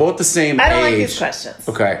if they were both the same age? I don't like these questions.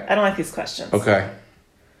 Okay. I don't like these questions. Okay.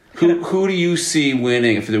 Who do you see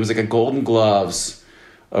winning if there was like a Golden Gloves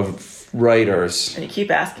of writers? And you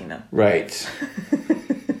keep asking them. Right.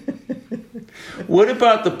 What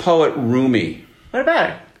about the poet Rumi? What about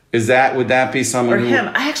her? Would that be someone or him?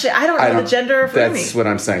 I don't know the gender of Rumi. That's what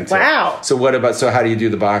I'm saying too. Wow. So how do you do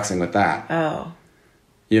the boxing with that? Oh.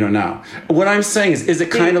 You don't know. What I'm saying is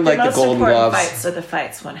it kind of like the Golden Gloves? The most important fights are the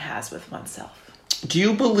fights one has with oneself. Do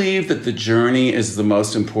you believe that the journey is the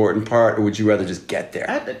most important part, or would you rather just get there?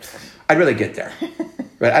 I'd rather get there.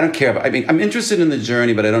 Right? I don't care. I mean, I'm interested in the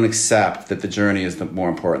journey, but I don't accept that the journey is more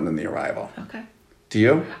important than the arrival. Okay. Do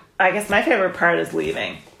you? I guess my favorite part is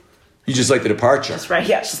leaving. You just like the departure. That's right.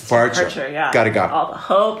 Yeah, just departure. Yeah. Gotta go. All the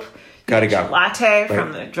hope. Gotta go. Latte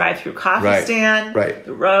from the drive-through coffee stand. Right.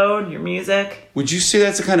 The road. Your music. Would you say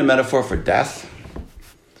that's a kind of metaphor for death?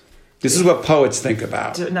 This is what poets think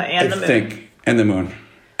about. And the moon. And the moon.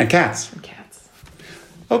 And cats. And cats.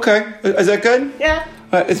 Okay. Is that good? Yeah.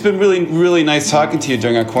 It's been really, really nice talking to you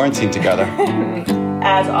during our quarantine together.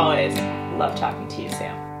 As always, love talking to you,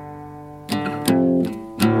 Sam.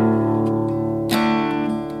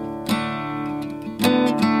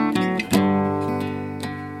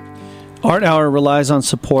 Art Hour relies on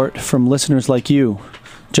support from listeners like you.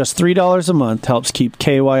 Just $3 a month helps keep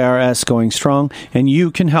KYRS going strong, and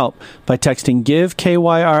you can help by texting GIVE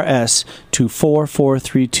KYRS to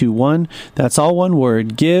 44321. That's all one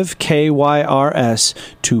word, GIVE KYRS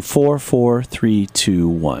to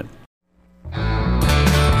 44321.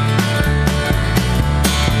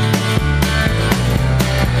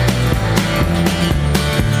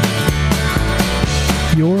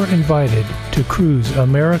 You're invited to cruise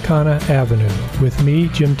Americana Avenue with me,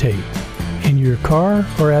 Jim Tate, in your car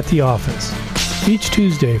or at the office, each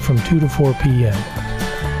Tuesday from 2 to 4 p.m.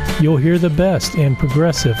 You'll hear the best in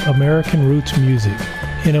progressive American roots music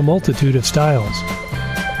in a multitude of styles.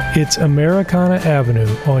 It's Americana Avenue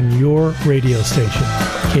on your radio station,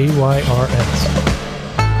 KYRS.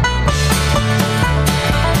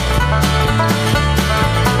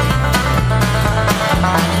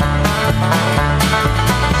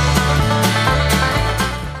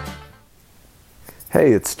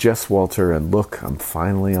 Hey, it's Jess Walter, and look, I'm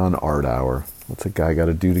finally on Art Hour. What's a guy got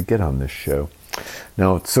to do to get on this show?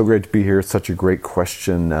 Now, it's so great to be here. It's such a great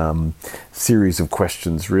question, series of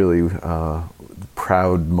questions, really.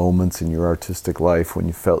 Proud moments in your artistic life when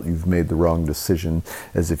you felt you've made the wrong decision,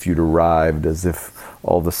 as if you'd arrived, as if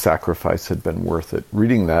all the sacrifice had been worth it.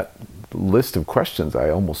 Reading that list of questions, I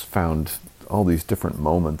almost found all these different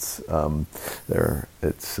moments there.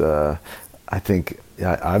 It's, I think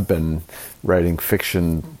I've been writing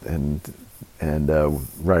fiction and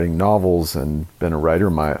writing novels and been a writer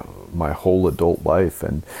my whole adult life,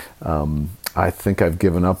 and I think I've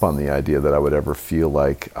given up on the idea that I would ever feel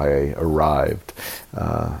like I arrived.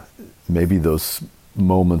 Maybe those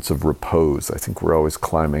moments of repose, I think we're always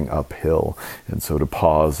climbing uphill, and so to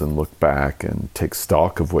pause and look back and take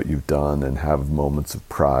stock of what you've done and have moments of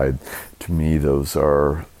pride, to me those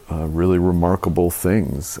are really remarkable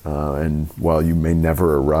things. And while you may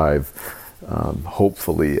never arrive,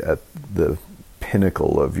 hopefully, at the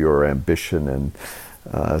pinnacle of your ambition, and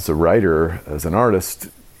as a writer, as an artist,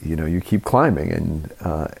 you know, you keep climbing,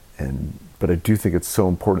 and but I do think it's so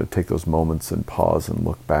important to take those moments and pause and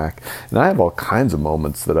look back. And I have all kinds of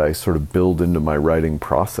moments that I sort of build into my writing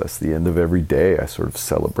process. The end of every day, I sort of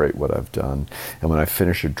celebrate what I've done. And when I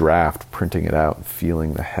finish a draft, printing it out and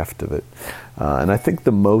feeling the heft of it. And I think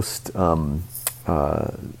the most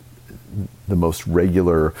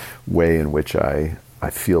regular way in which I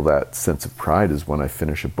feel that sense of pride is when I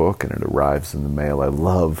finish a book and it arrives in the mail. I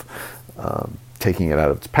love taking it out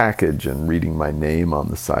of its package and reading my name on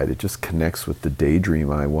the side. It just connects with the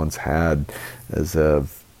daydream I once had as a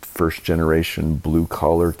first-generation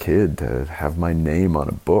blue-collar kid to have my name on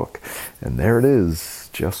a book. And there it is,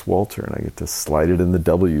 Jess Walter, and I get to slide it in the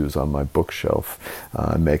W's on my bookshelf.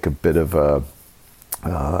 I make a bit of a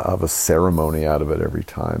ceremony out of it every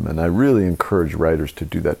time. And I really encourage writers to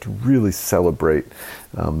do that, to really celebrate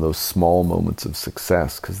those small moments of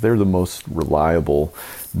success, because they're the most reliable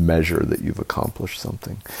measure that you've accomplished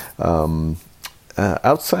something.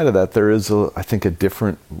 Outside of that, there is, I think, a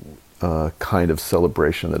different kind of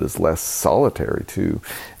celebration that is less solitary too.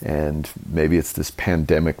 And maybe it's this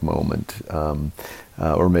pandemic moment,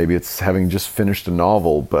 or maybe it's having just finished a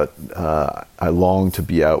novel, but I long to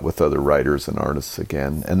be out with other writers and artists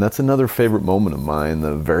again. And that's another favorite moment of mine,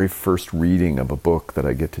 the very first reading of a book that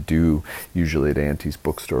I get to do, usually at Auntie's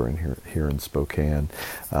bookstore here in Spokane,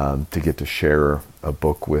 to get to share a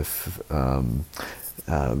book with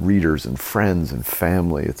readers and friends and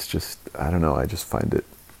family. It's just, I don't know, I just find it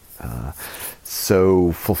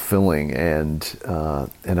so fulfilling, and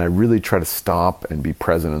I really try to stop and be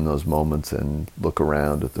present in those moments and look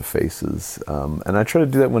around at the faces. And I try to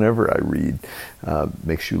do that whenever I read.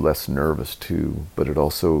 Makes you less nervous too, but it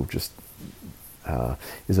also just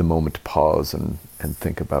is a moment to pause and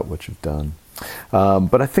think about what you've done.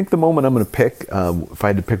 But I think the moment I'm going to pick, if I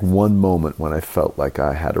had to pick one moment when I felt like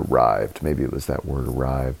I had arrived, maybe it was that word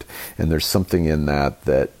arrived, and there's something in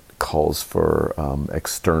that calls for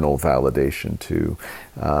external validation too,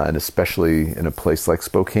 and especially in a place like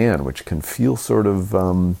Spokane, which can feel sort of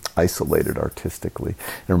isolated artistically.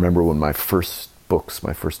 And I remember when my first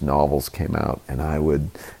novels came out, and I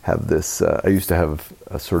would have this, I used to have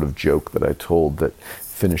a sort of joke that I told that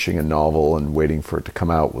finishing a novel and waiting for it to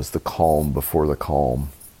come out was the calm before the calm.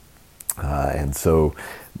 And so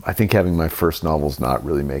I think having my first novels not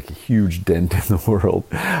really make a huge dent in the world.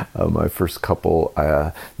 My first couple,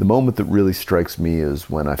 the moment that really strikes me is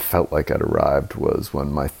when I felt like I'd arrived was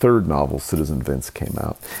when my third novel, Citizen Vince, came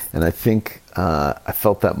out. And I think I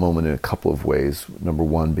felt that moment in a couple of ways. Number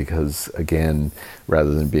one, because again,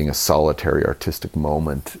 rather than being a solitary artistic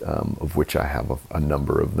moment, of which I have a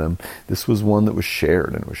number of them, this was one that was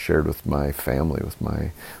shared, and it was shared with my family, with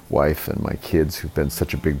my wife and my kids, who've been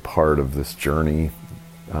such a big part of this journey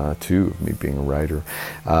too, of me being a writer.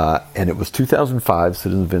 And it was 2005,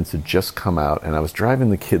 Citizen Vince had just come out, and I was driving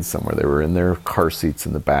the kids somewhere. They were in their car seats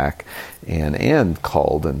in the back, and Anne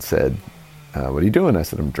called and said, what are you doing? I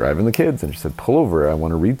said, I'm driving the kids. And she said, pull over, I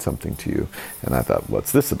want to read something to you. And I thought,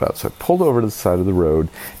 what's this about? So I pulled over to the side of the road,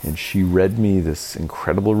 and she read me this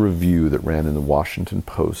incredible review that ran in the Washington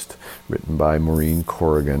Post, written by Maureen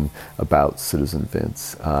Corrigan, about Citizen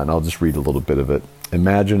Vince. And I'll just read a little bit of it.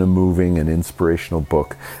 Imagine a moving and inspirational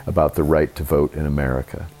book about the right to vote in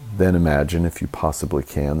America. Then imagine, if you possibly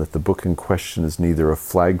can, that the book in question is neither a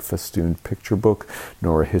flag-festooned picture book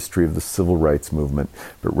nor a history of the civil rights movement,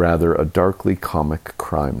 but rather a darkly comic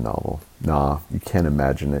crime novel. Nah, you can't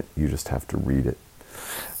imagine it, you just have to read it.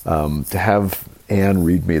 To have Anne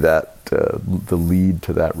read me that, the lead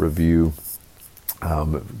to that review,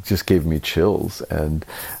 it just gave me chills, and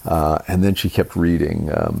then she kept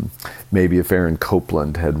reading. Maybe if Aaron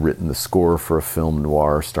Copland had written the score for a film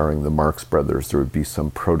noir starring the Marx Brothers, there would be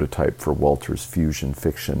some prototype for Walter's fusion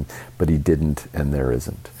fiction, but he didn't, and there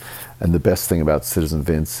isn't. And the best thing about Citizen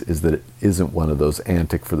Vince is that it isn't one of those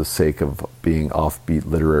antic for the sake of being offbeat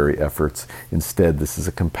literary efforts. Instead, this is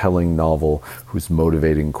a compelling novel whose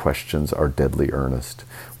motivating questions are deadly earnest.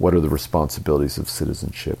 What are the responsibilities of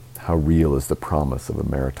citizenship? How real is the promise of a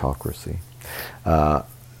meritocracy?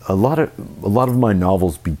 A lot of my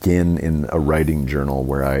novels begin in a writing journal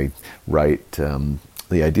where I write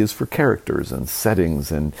the ideas for characters and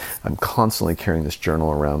settings, and I'm constantly carrying this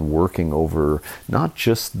journal around, working over not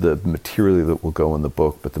just the material that will go in the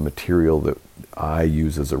book, but the material that I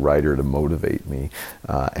use as a writer to motivate me.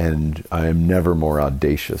 And I am never more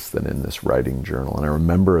audacious than in this writing journal. And I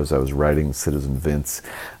remember as I was writing Citizen Vince,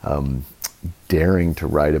 daring to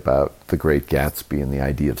write about The Great Gatsby and the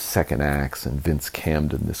idea of second acts and Vince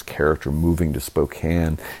Camden, this character, moving to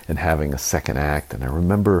Spokane and having a second act. And I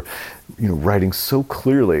remember, writing so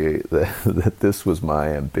clearly that this was my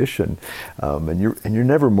ambition. And you're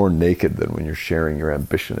never more naked than when you're sharing your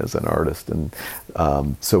ambition as an artist. And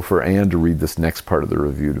so for Anne to read this next part of the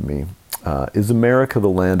review to me, is America the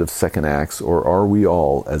land of second acts, or are we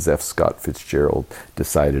all, as F. Scott Fitzgerald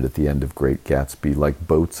decided at the end of Great Gatsby, like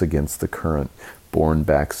boats against the current, borne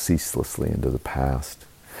back ceaselessly into the past?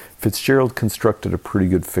 Fitzgerald constructed a pretty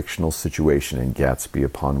good fictional situation in Gatsby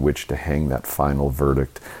upon which to hang that final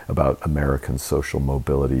verdict about American social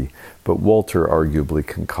mobility, but Walter arguably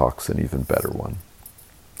concocts an even better one.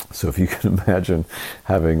 So if you can imagine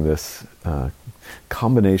having this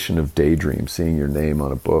combination of daydream, seeing your name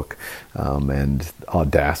on a book, and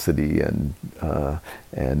audacity and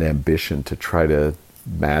ambition to try to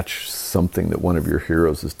match something that one of your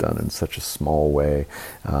heroes has done in such a small way,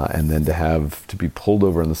 and then to be pulled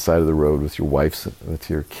over on the side of the road with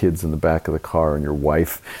your kids in the back of the car, and your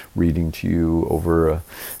wife reading to you over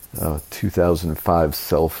a 2005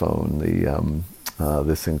 cell phone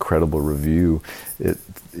this incredible review. It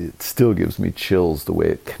still gives me chills the way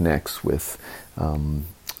it connects with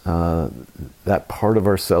that part of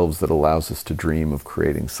ourselves that allows us to dream of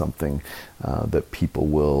creating something that people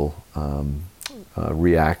will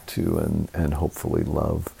react to and hopefully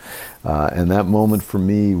love. And that moment for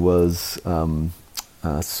me was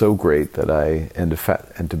so great that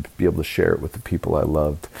and to be able to share it with the people I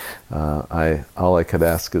loved. All I could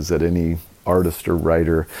ask is that any artist or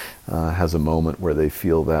writer has a moment where they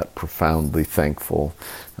feel that profoundly thankful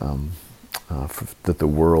that the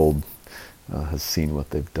world has seen what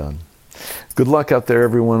they've done. Good luck out there,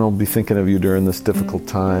 everyone. I'll be thinking of you during this difficult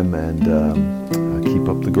time, and keep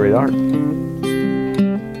up the great art.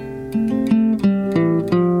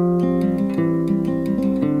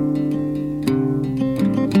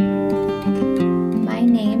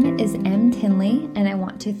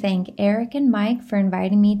 To thank Eric and Mike for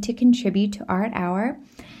inviting me to contribute to Art Hour,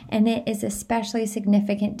 and it is especially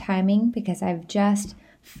significant timing because I've just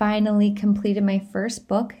finally completed my first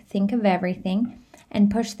book, Think of Everything,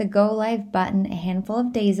 and pushed the go live button a handful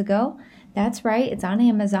of days ago. That's right, it's on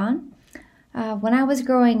Amazon. When I was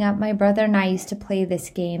growing up, my brother and I used to play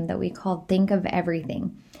this game that we called Think of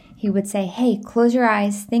Everything. He would say, "Hey, close your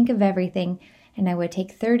eyes, think of everything." And I would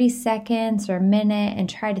take 30 seconds or a minute and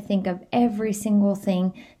try to think of every single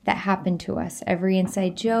thing that happened to us. Every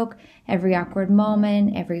inside joke, every awkward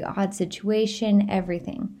moment, every odd situation,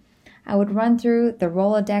 everything. I would run through the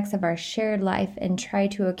Rolodex of our shared life and try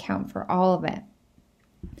to account for all of it.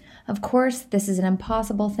 Of course, this is an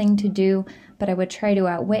impossible thing to do, but I would try to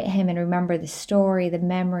outwit him and remember the story, the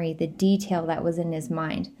memory, the detail that was in his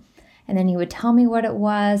mind. And then he would tell me what it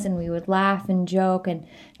was, and we would laugh and joke and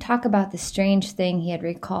talk about the strange thing he had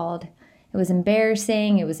recalled. It was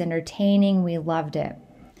embarrassing, it was entertaining, we loved it.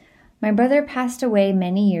 My brother passed away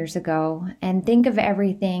many years ago, and Think of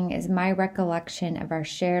Everything is my recollection of our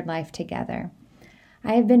shared life together.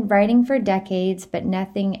 I have been writing for decades, but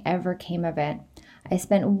nothing ever came of it. I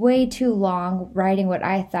spent way too long writing what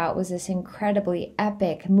I thought was this incredibly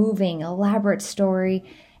epic, moving, elaborate story,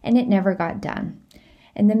 and it never got done.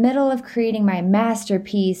 In the middle of creating my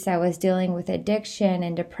masterpiece, I was dealing with addiction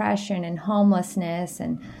and depression and homelessness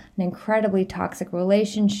and an incredibly toxic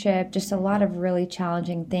relationship, just a lot of really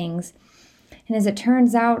challenging things. And as it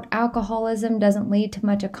turns out, alcoholism doesn't lead to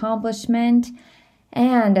much accomplishment.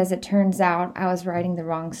 And as it turns out, I was writing the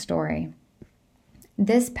wrong story.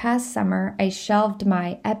 This past summer, I shelved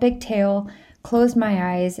my epic tale, closed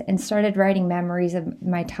my eyes, and started writing memories of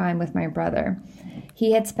my time with my brother.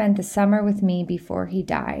 He had spent the summer with me before he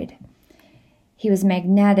died. He was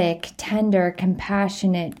magnetic, tender,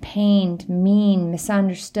 compassionate, pained, mean,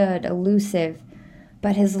 misunderstood, elusive,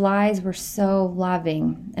 but his lies were so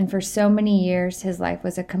loving, and for so many years his life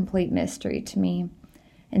was a complete mystery to me,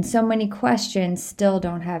 and so many questions still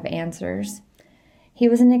don't have answers. He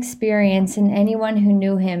was an experience, and anyone who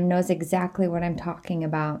knew him knows exactly what I'm talking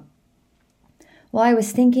about. While I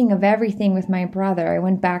was thinking of everything with my brother, I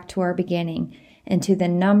went back to our beginning, and to the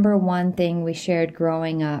number one thing we shared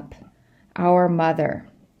growing up, our mother.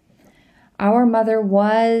 Our mother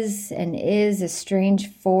was and is a strange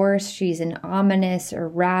force. She's an ominous,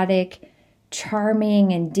 erratic,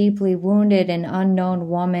 charming, and deeply wounded and unknown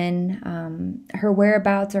woman. Her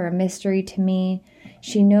whereabouts are a mystery to me.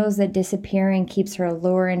 She knows that disappearing keeps her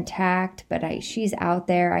allure intact, but she's out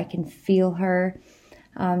there. I can feel her.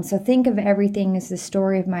 So Think of Everything as the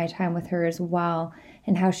story of my time with her as well,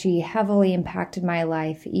 and how she heavily impacted my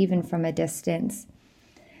life, even from a distance.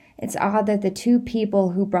 It's odd that the two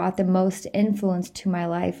people who brought the most influence to my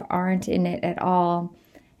life aren't in it at all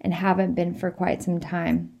and haven't been for quite some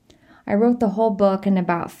time. I wrote the whole book in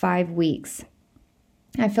about 5 weeks.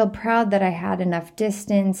 I feel proud that I had enough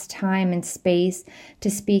distance, time, and space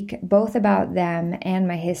to speak both about them and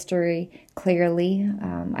my history clearly.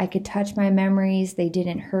 I could touch my memories, they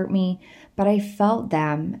didn't hurt me, but I felt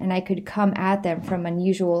them, and I could come at them from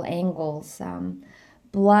unusual angles.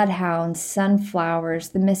 Bloodhounds, sunflowers,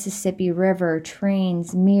 the Mississippi River,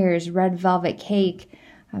 trains, mirrors, red velvet cake,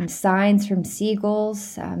 signs from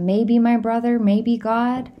seagulls, maybe my brother, maybe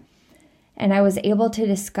God. And I was able to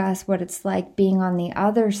discuss what it's like being on the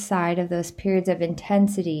other side of those periods of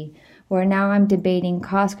intensity, where now I'm debating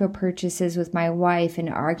Costco purchases with my wife and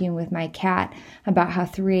arguing with my cat about how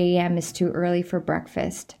 3 a.m. is too early for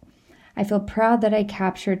breakfast. I feel proud that I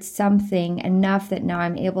captured something enough that now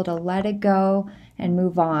I'm able to let it go and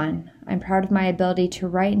move on. I'm proud of my ability to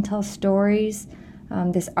write and tell stories.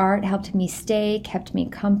 This art helped me stay, kept me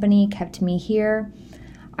company, kept me here.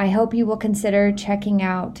 I hope you will consider checking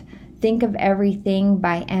out Think of Everything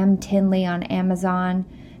by M. Tinley on Amazon.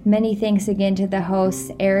 Many thanks again to the hosts,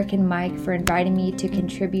 Eric and Mike, for inviting me to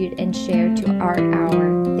contribute and share to Art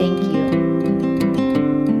Hour. Thank you.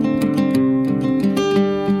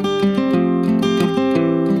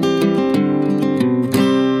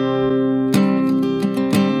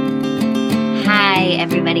 Hi,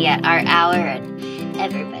 everybody at Art Hour and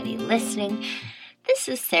everybody listening. This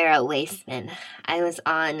is Sarah Waisman. I was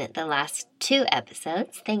on the last 2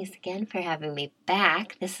 episodes. Thanks again for having me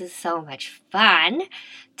back. This is so much fun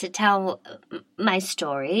to tell my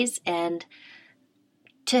stories, and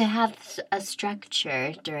to have a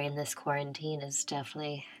structure during this quarantine has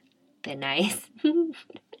definitely been nice.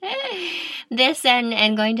 This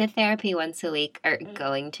and going to therapy once a week, or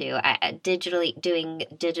doing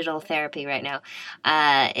digital therapy right now,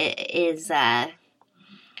 is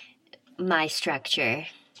my structure,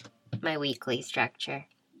 my weekly structure.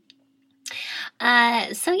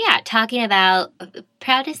 So yeah, talking about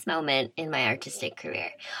proudest moment in my artistic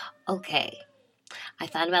career. Okay, I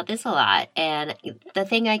thought about this a lot, and the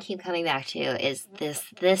thing I keep coming back to is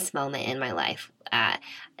this moment in my life. I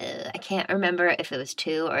can't remember if it was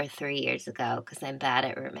 2 or 3 years ago, because I'm bad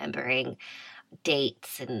at remembering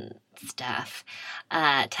dates and stuff,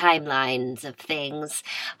 timelines of things,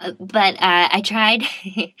 but I tried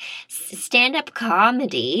stand-up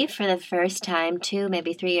comedy for the first time 2,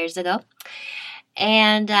 maybe 3 years ago,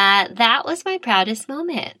 and that was my proudest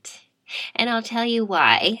moment, and I'll tell you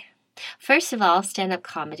why. First of all, stand-up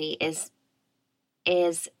comedy is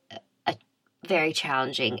a very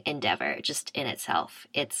challenging endeavor just in itself.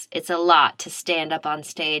 It's a lot to stand up on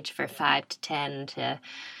stage for 5 to 10 to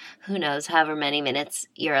who knows, however many minutes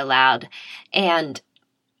you're allowed, and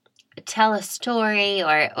tell a story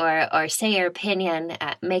or say your opinion,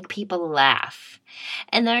 make people laugh.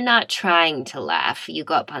 And they're not trying to laugh. You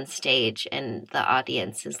go up on stage and the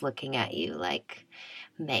audience is looking at you like,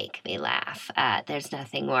 make me laugh. There's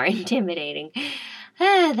nothing more intimidating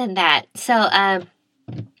than that. So,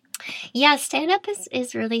 yeah, stand-up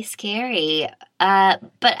is really scary.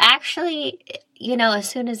 But actually, as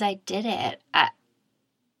soon as I did it,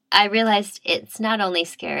 I realized it's not only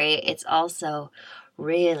scary, it's also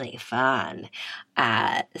really fun.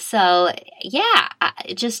 So, yeah,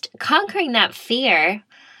 just conquering that fear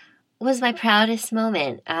was my proudest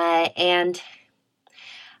moment. And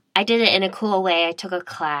I did it in a cool way. I took a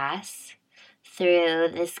class through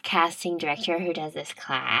this casting director who does this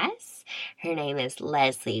class. Her name is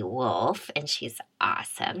Leslie Wolf, and she's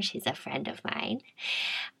awesome. She's a friend of mine.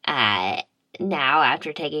 Now,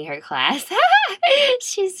 after taking her class,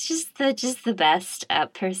 she's just the best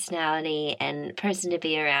personality and person to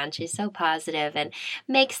be around. She's so positive and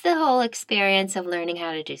makes the whole experience of learning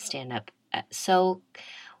how to do stand-up so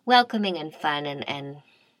welcoming and fun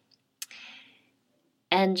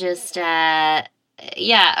and just a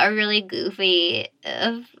really goofy,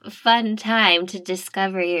 fun time to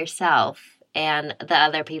discover yourself and the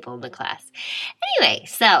other people in the class. Anyway,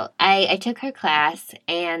 so I took her class,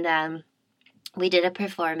 and we did a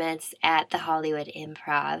performance at the Hollywood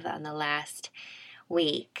Improv on the last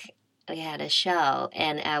week. We had a show,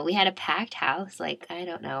 and we had a packed house, like, I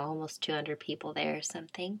don't know, almost 200 people there or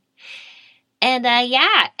something. And,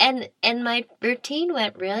 and my routine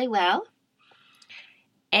went really well.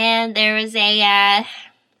 And there was a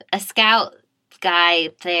scout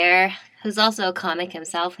guy there who's also a comic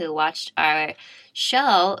himself who watched our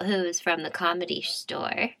show, who's from the Comedy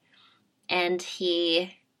Store. And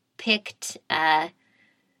he picked I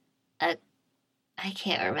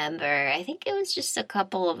can't remember. I think it was just a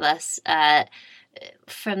couple of us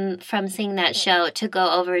from seeing that show to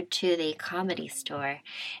go over to the Comedy Store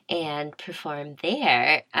and perform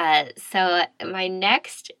there. So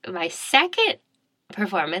my second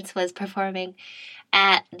performance was performing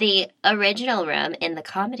at the Original Room in the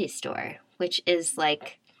Comedy Store, which is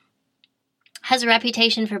has a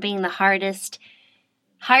reputation for being the hardest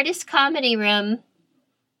comedy room,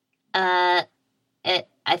 I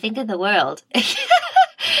think, in the world.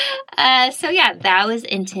 So yeah, that was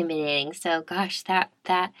intimidating. So gosh, that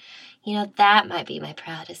might be my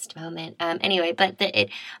proudest moment. Anyway, but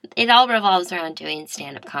it all revolves around doing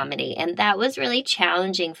stand-up comedy, and that was really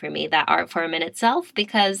challenging for me, that art form in itself,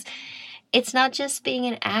 because it's not just being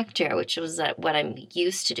an actor, which was what I'm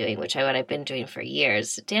used to doing, what I've been doing for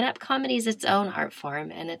years. Stand-up comedy is its own art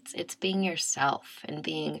form, and it's being yourself and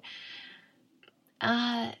being,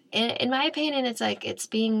 in my opinion, it's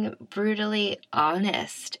being brutally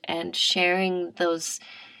honest and sharing those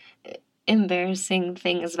embarrassing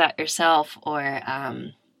things about yourself, or,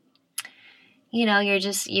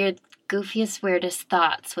 your goofiest, weirdest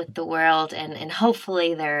thoughts with the world, and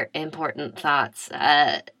hopefully they're important thoughts.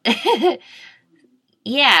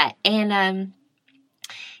 Yeah, and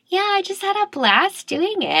I just had a blast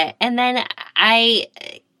doing it. And then I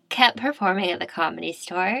kept performing at the Comedy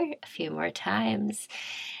Store a few more times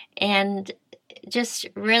and just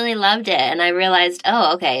really loved it. And I realized,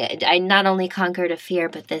 oh, okay, I not only conquered a fear,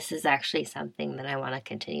 but this is actually something that I want to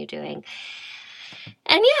continue doing.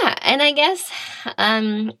 And yeah, and I guess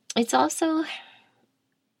it's also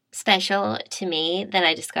special to me that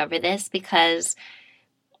I discovered this, because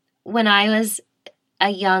when I was a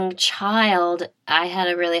young child, I had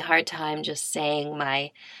a really hard time just saying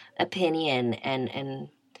my opinion, and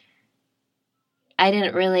I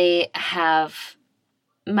didn't really have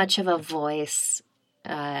much of a voice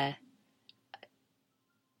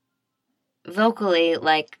vocally.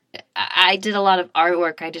 I did a lot of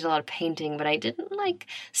artwork, I did a lot of painting, but I didn't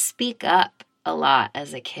speak up a lot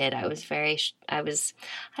as a kid. I was I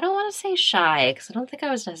don't want to say shy, because I don't think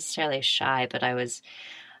I was necessarily shy, but I was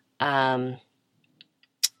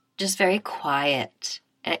just very quiet,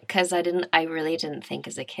 because I really didn't think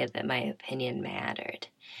as a kid that my opinion mattered.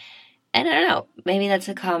 And I don't know, maybe that's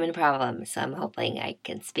a common problem, so I'm hoping I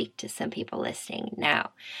can speak to some people listening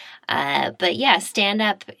now. But yeah,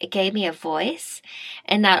 stand-up, it gave me a voice,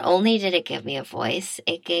 and not only did it give me a voice,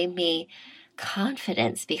 it gave me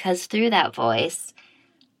confidence, because through that voice,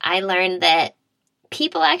 I learned that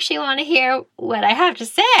people actually want to hear what I have to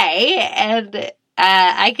say, and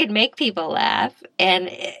I could make people laugh, and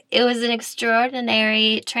it was an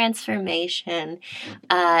extraordinary transformation,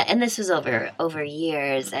 and this was over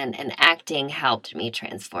years, and acting helped me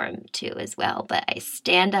transform too as well, but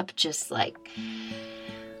stand-up just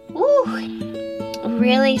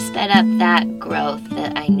really sped up that growth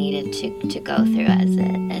that I needed to go through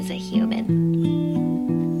as a human.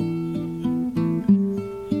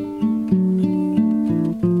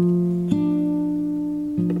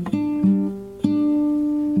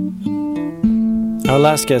 Our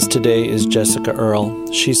last guest today is Jessica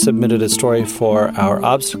Earl. She submitted a story for our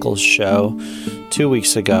Obstacles show 2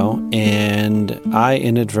 weeks ago, and I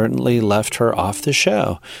inadvertently left her off the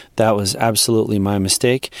show. That was absolutely my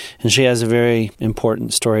mistake, and she has a very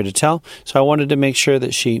important story to tell, so I wanted to make sure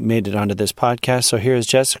that she made it onto this podcast. So here is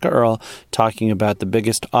Jessica Earl talking about the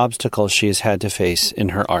biggest obstacles she has had to face in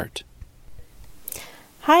her art.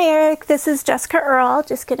 Hi Eric, this is Jessica Earl,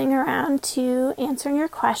 just getting around to answering your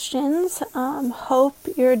questions. Hope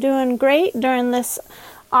you're doing great during this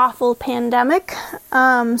awful pandemic.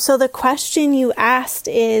 So the question you asked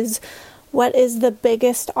is, what is the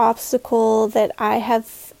biggest obstacle that I have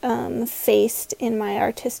faced in my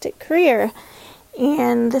artistic career?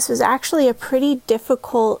 And this was actually a pretty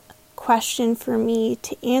difficult question for me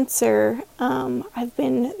to answer. I've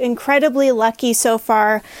been incredibly lucky so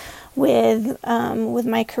far with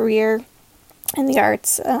my career in the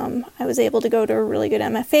arts. I was able to go to a really good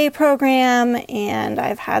MFA program, and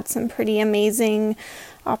I've had some pretty amazing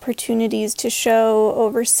opportunities to show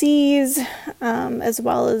overseas, as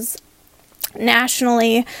well as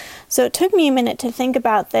nationally. So it took me a minute to think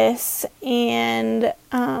about this, and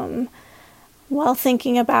while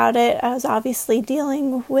thinking about it, I was obviously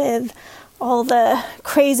dealing with all the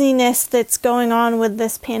craziness that's going on with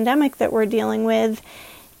this pandemic that we're dealing with.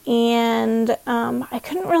 And I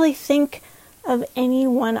couldn't really think of any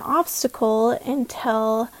one obstacle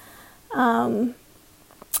until I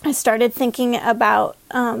started thinking about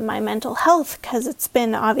my mental health, because it's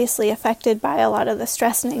been obviously affected by a lot of the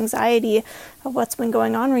stress and anxiety of what's been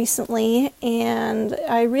going on recently. And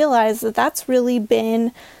I realized that that's really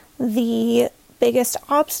been the biggest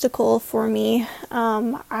obstacle for me.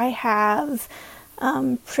 I have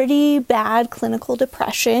pretty bad clinical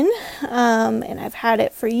depression, and I've had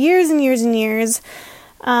it for years and years and years.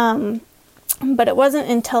 But it wasn't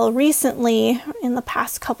until recently, in the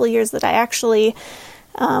past couple of years, that I actually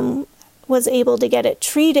was able to get it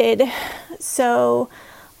treated. So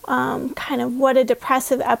kind of what a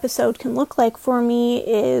depressive episode can look like for me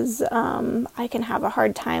is I can have a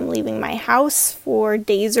hard time leaving my house for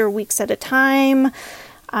days or weeks at a time.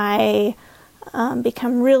 I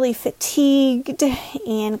become really fatigued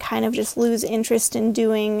and kind of just lose interest in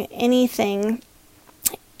doing anything.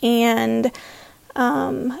 And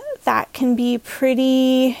that can be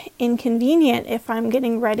pretty inconvenient if I'm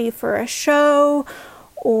getting ready for a show,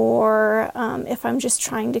 or if I'm just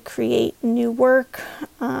trying to create new work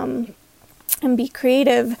and be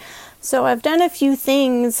creative. So I've done a few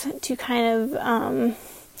things to kind of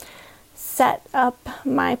set up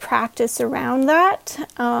my practice around that.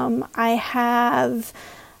 I've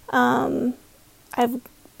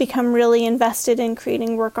become really invested in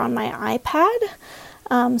creating work on my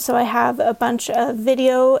iPad. So I have a bunch of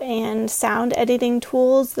video and sound editing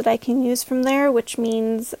tools that I can use from there, which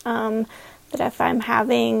means that if I'm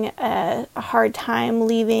having a hard time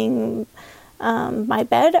leaving my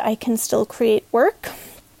bed, I can still create work.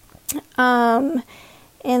 And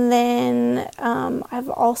then I've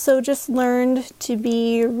also just learned to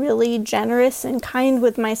be really generous and kind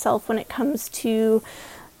with myself when it comes to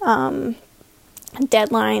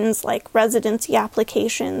deadlines like residency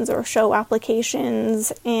applications or show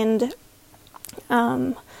applications. And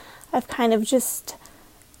I've kind of just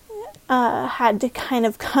had to kind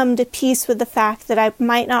of come to peace with the fact that I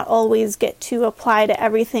might not always get to apply to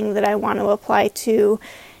everything that I want to apply to,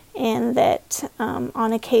 and that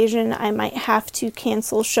on occasion I might have to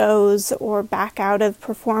cancel shows or back out of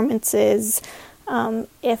performances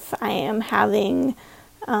if I am having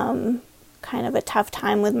kind of a tough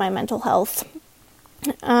time with my mental health.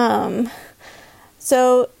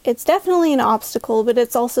 So it's definitely an obstacle, but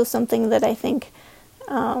it's also something that I think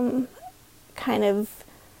kind of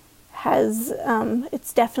has,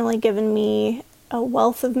 it's definitely given me a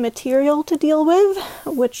wealth of material to deal with,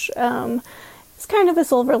 which is kind of a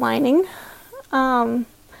silver lining. But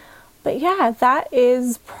yeah, that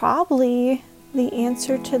is probably the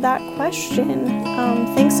answer to that question.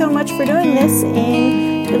 Thanks so much for doing this,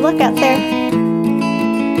 and good luck out there.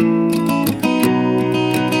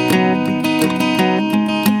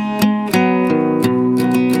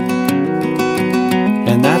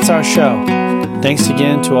 And that's our show. Thanks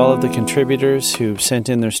again to all of the contributors who sent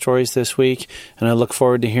in their stories this week, and I look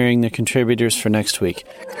forward to hearing the contributors for next week.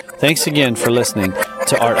 Thanks again for listening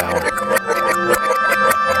to Art Hour.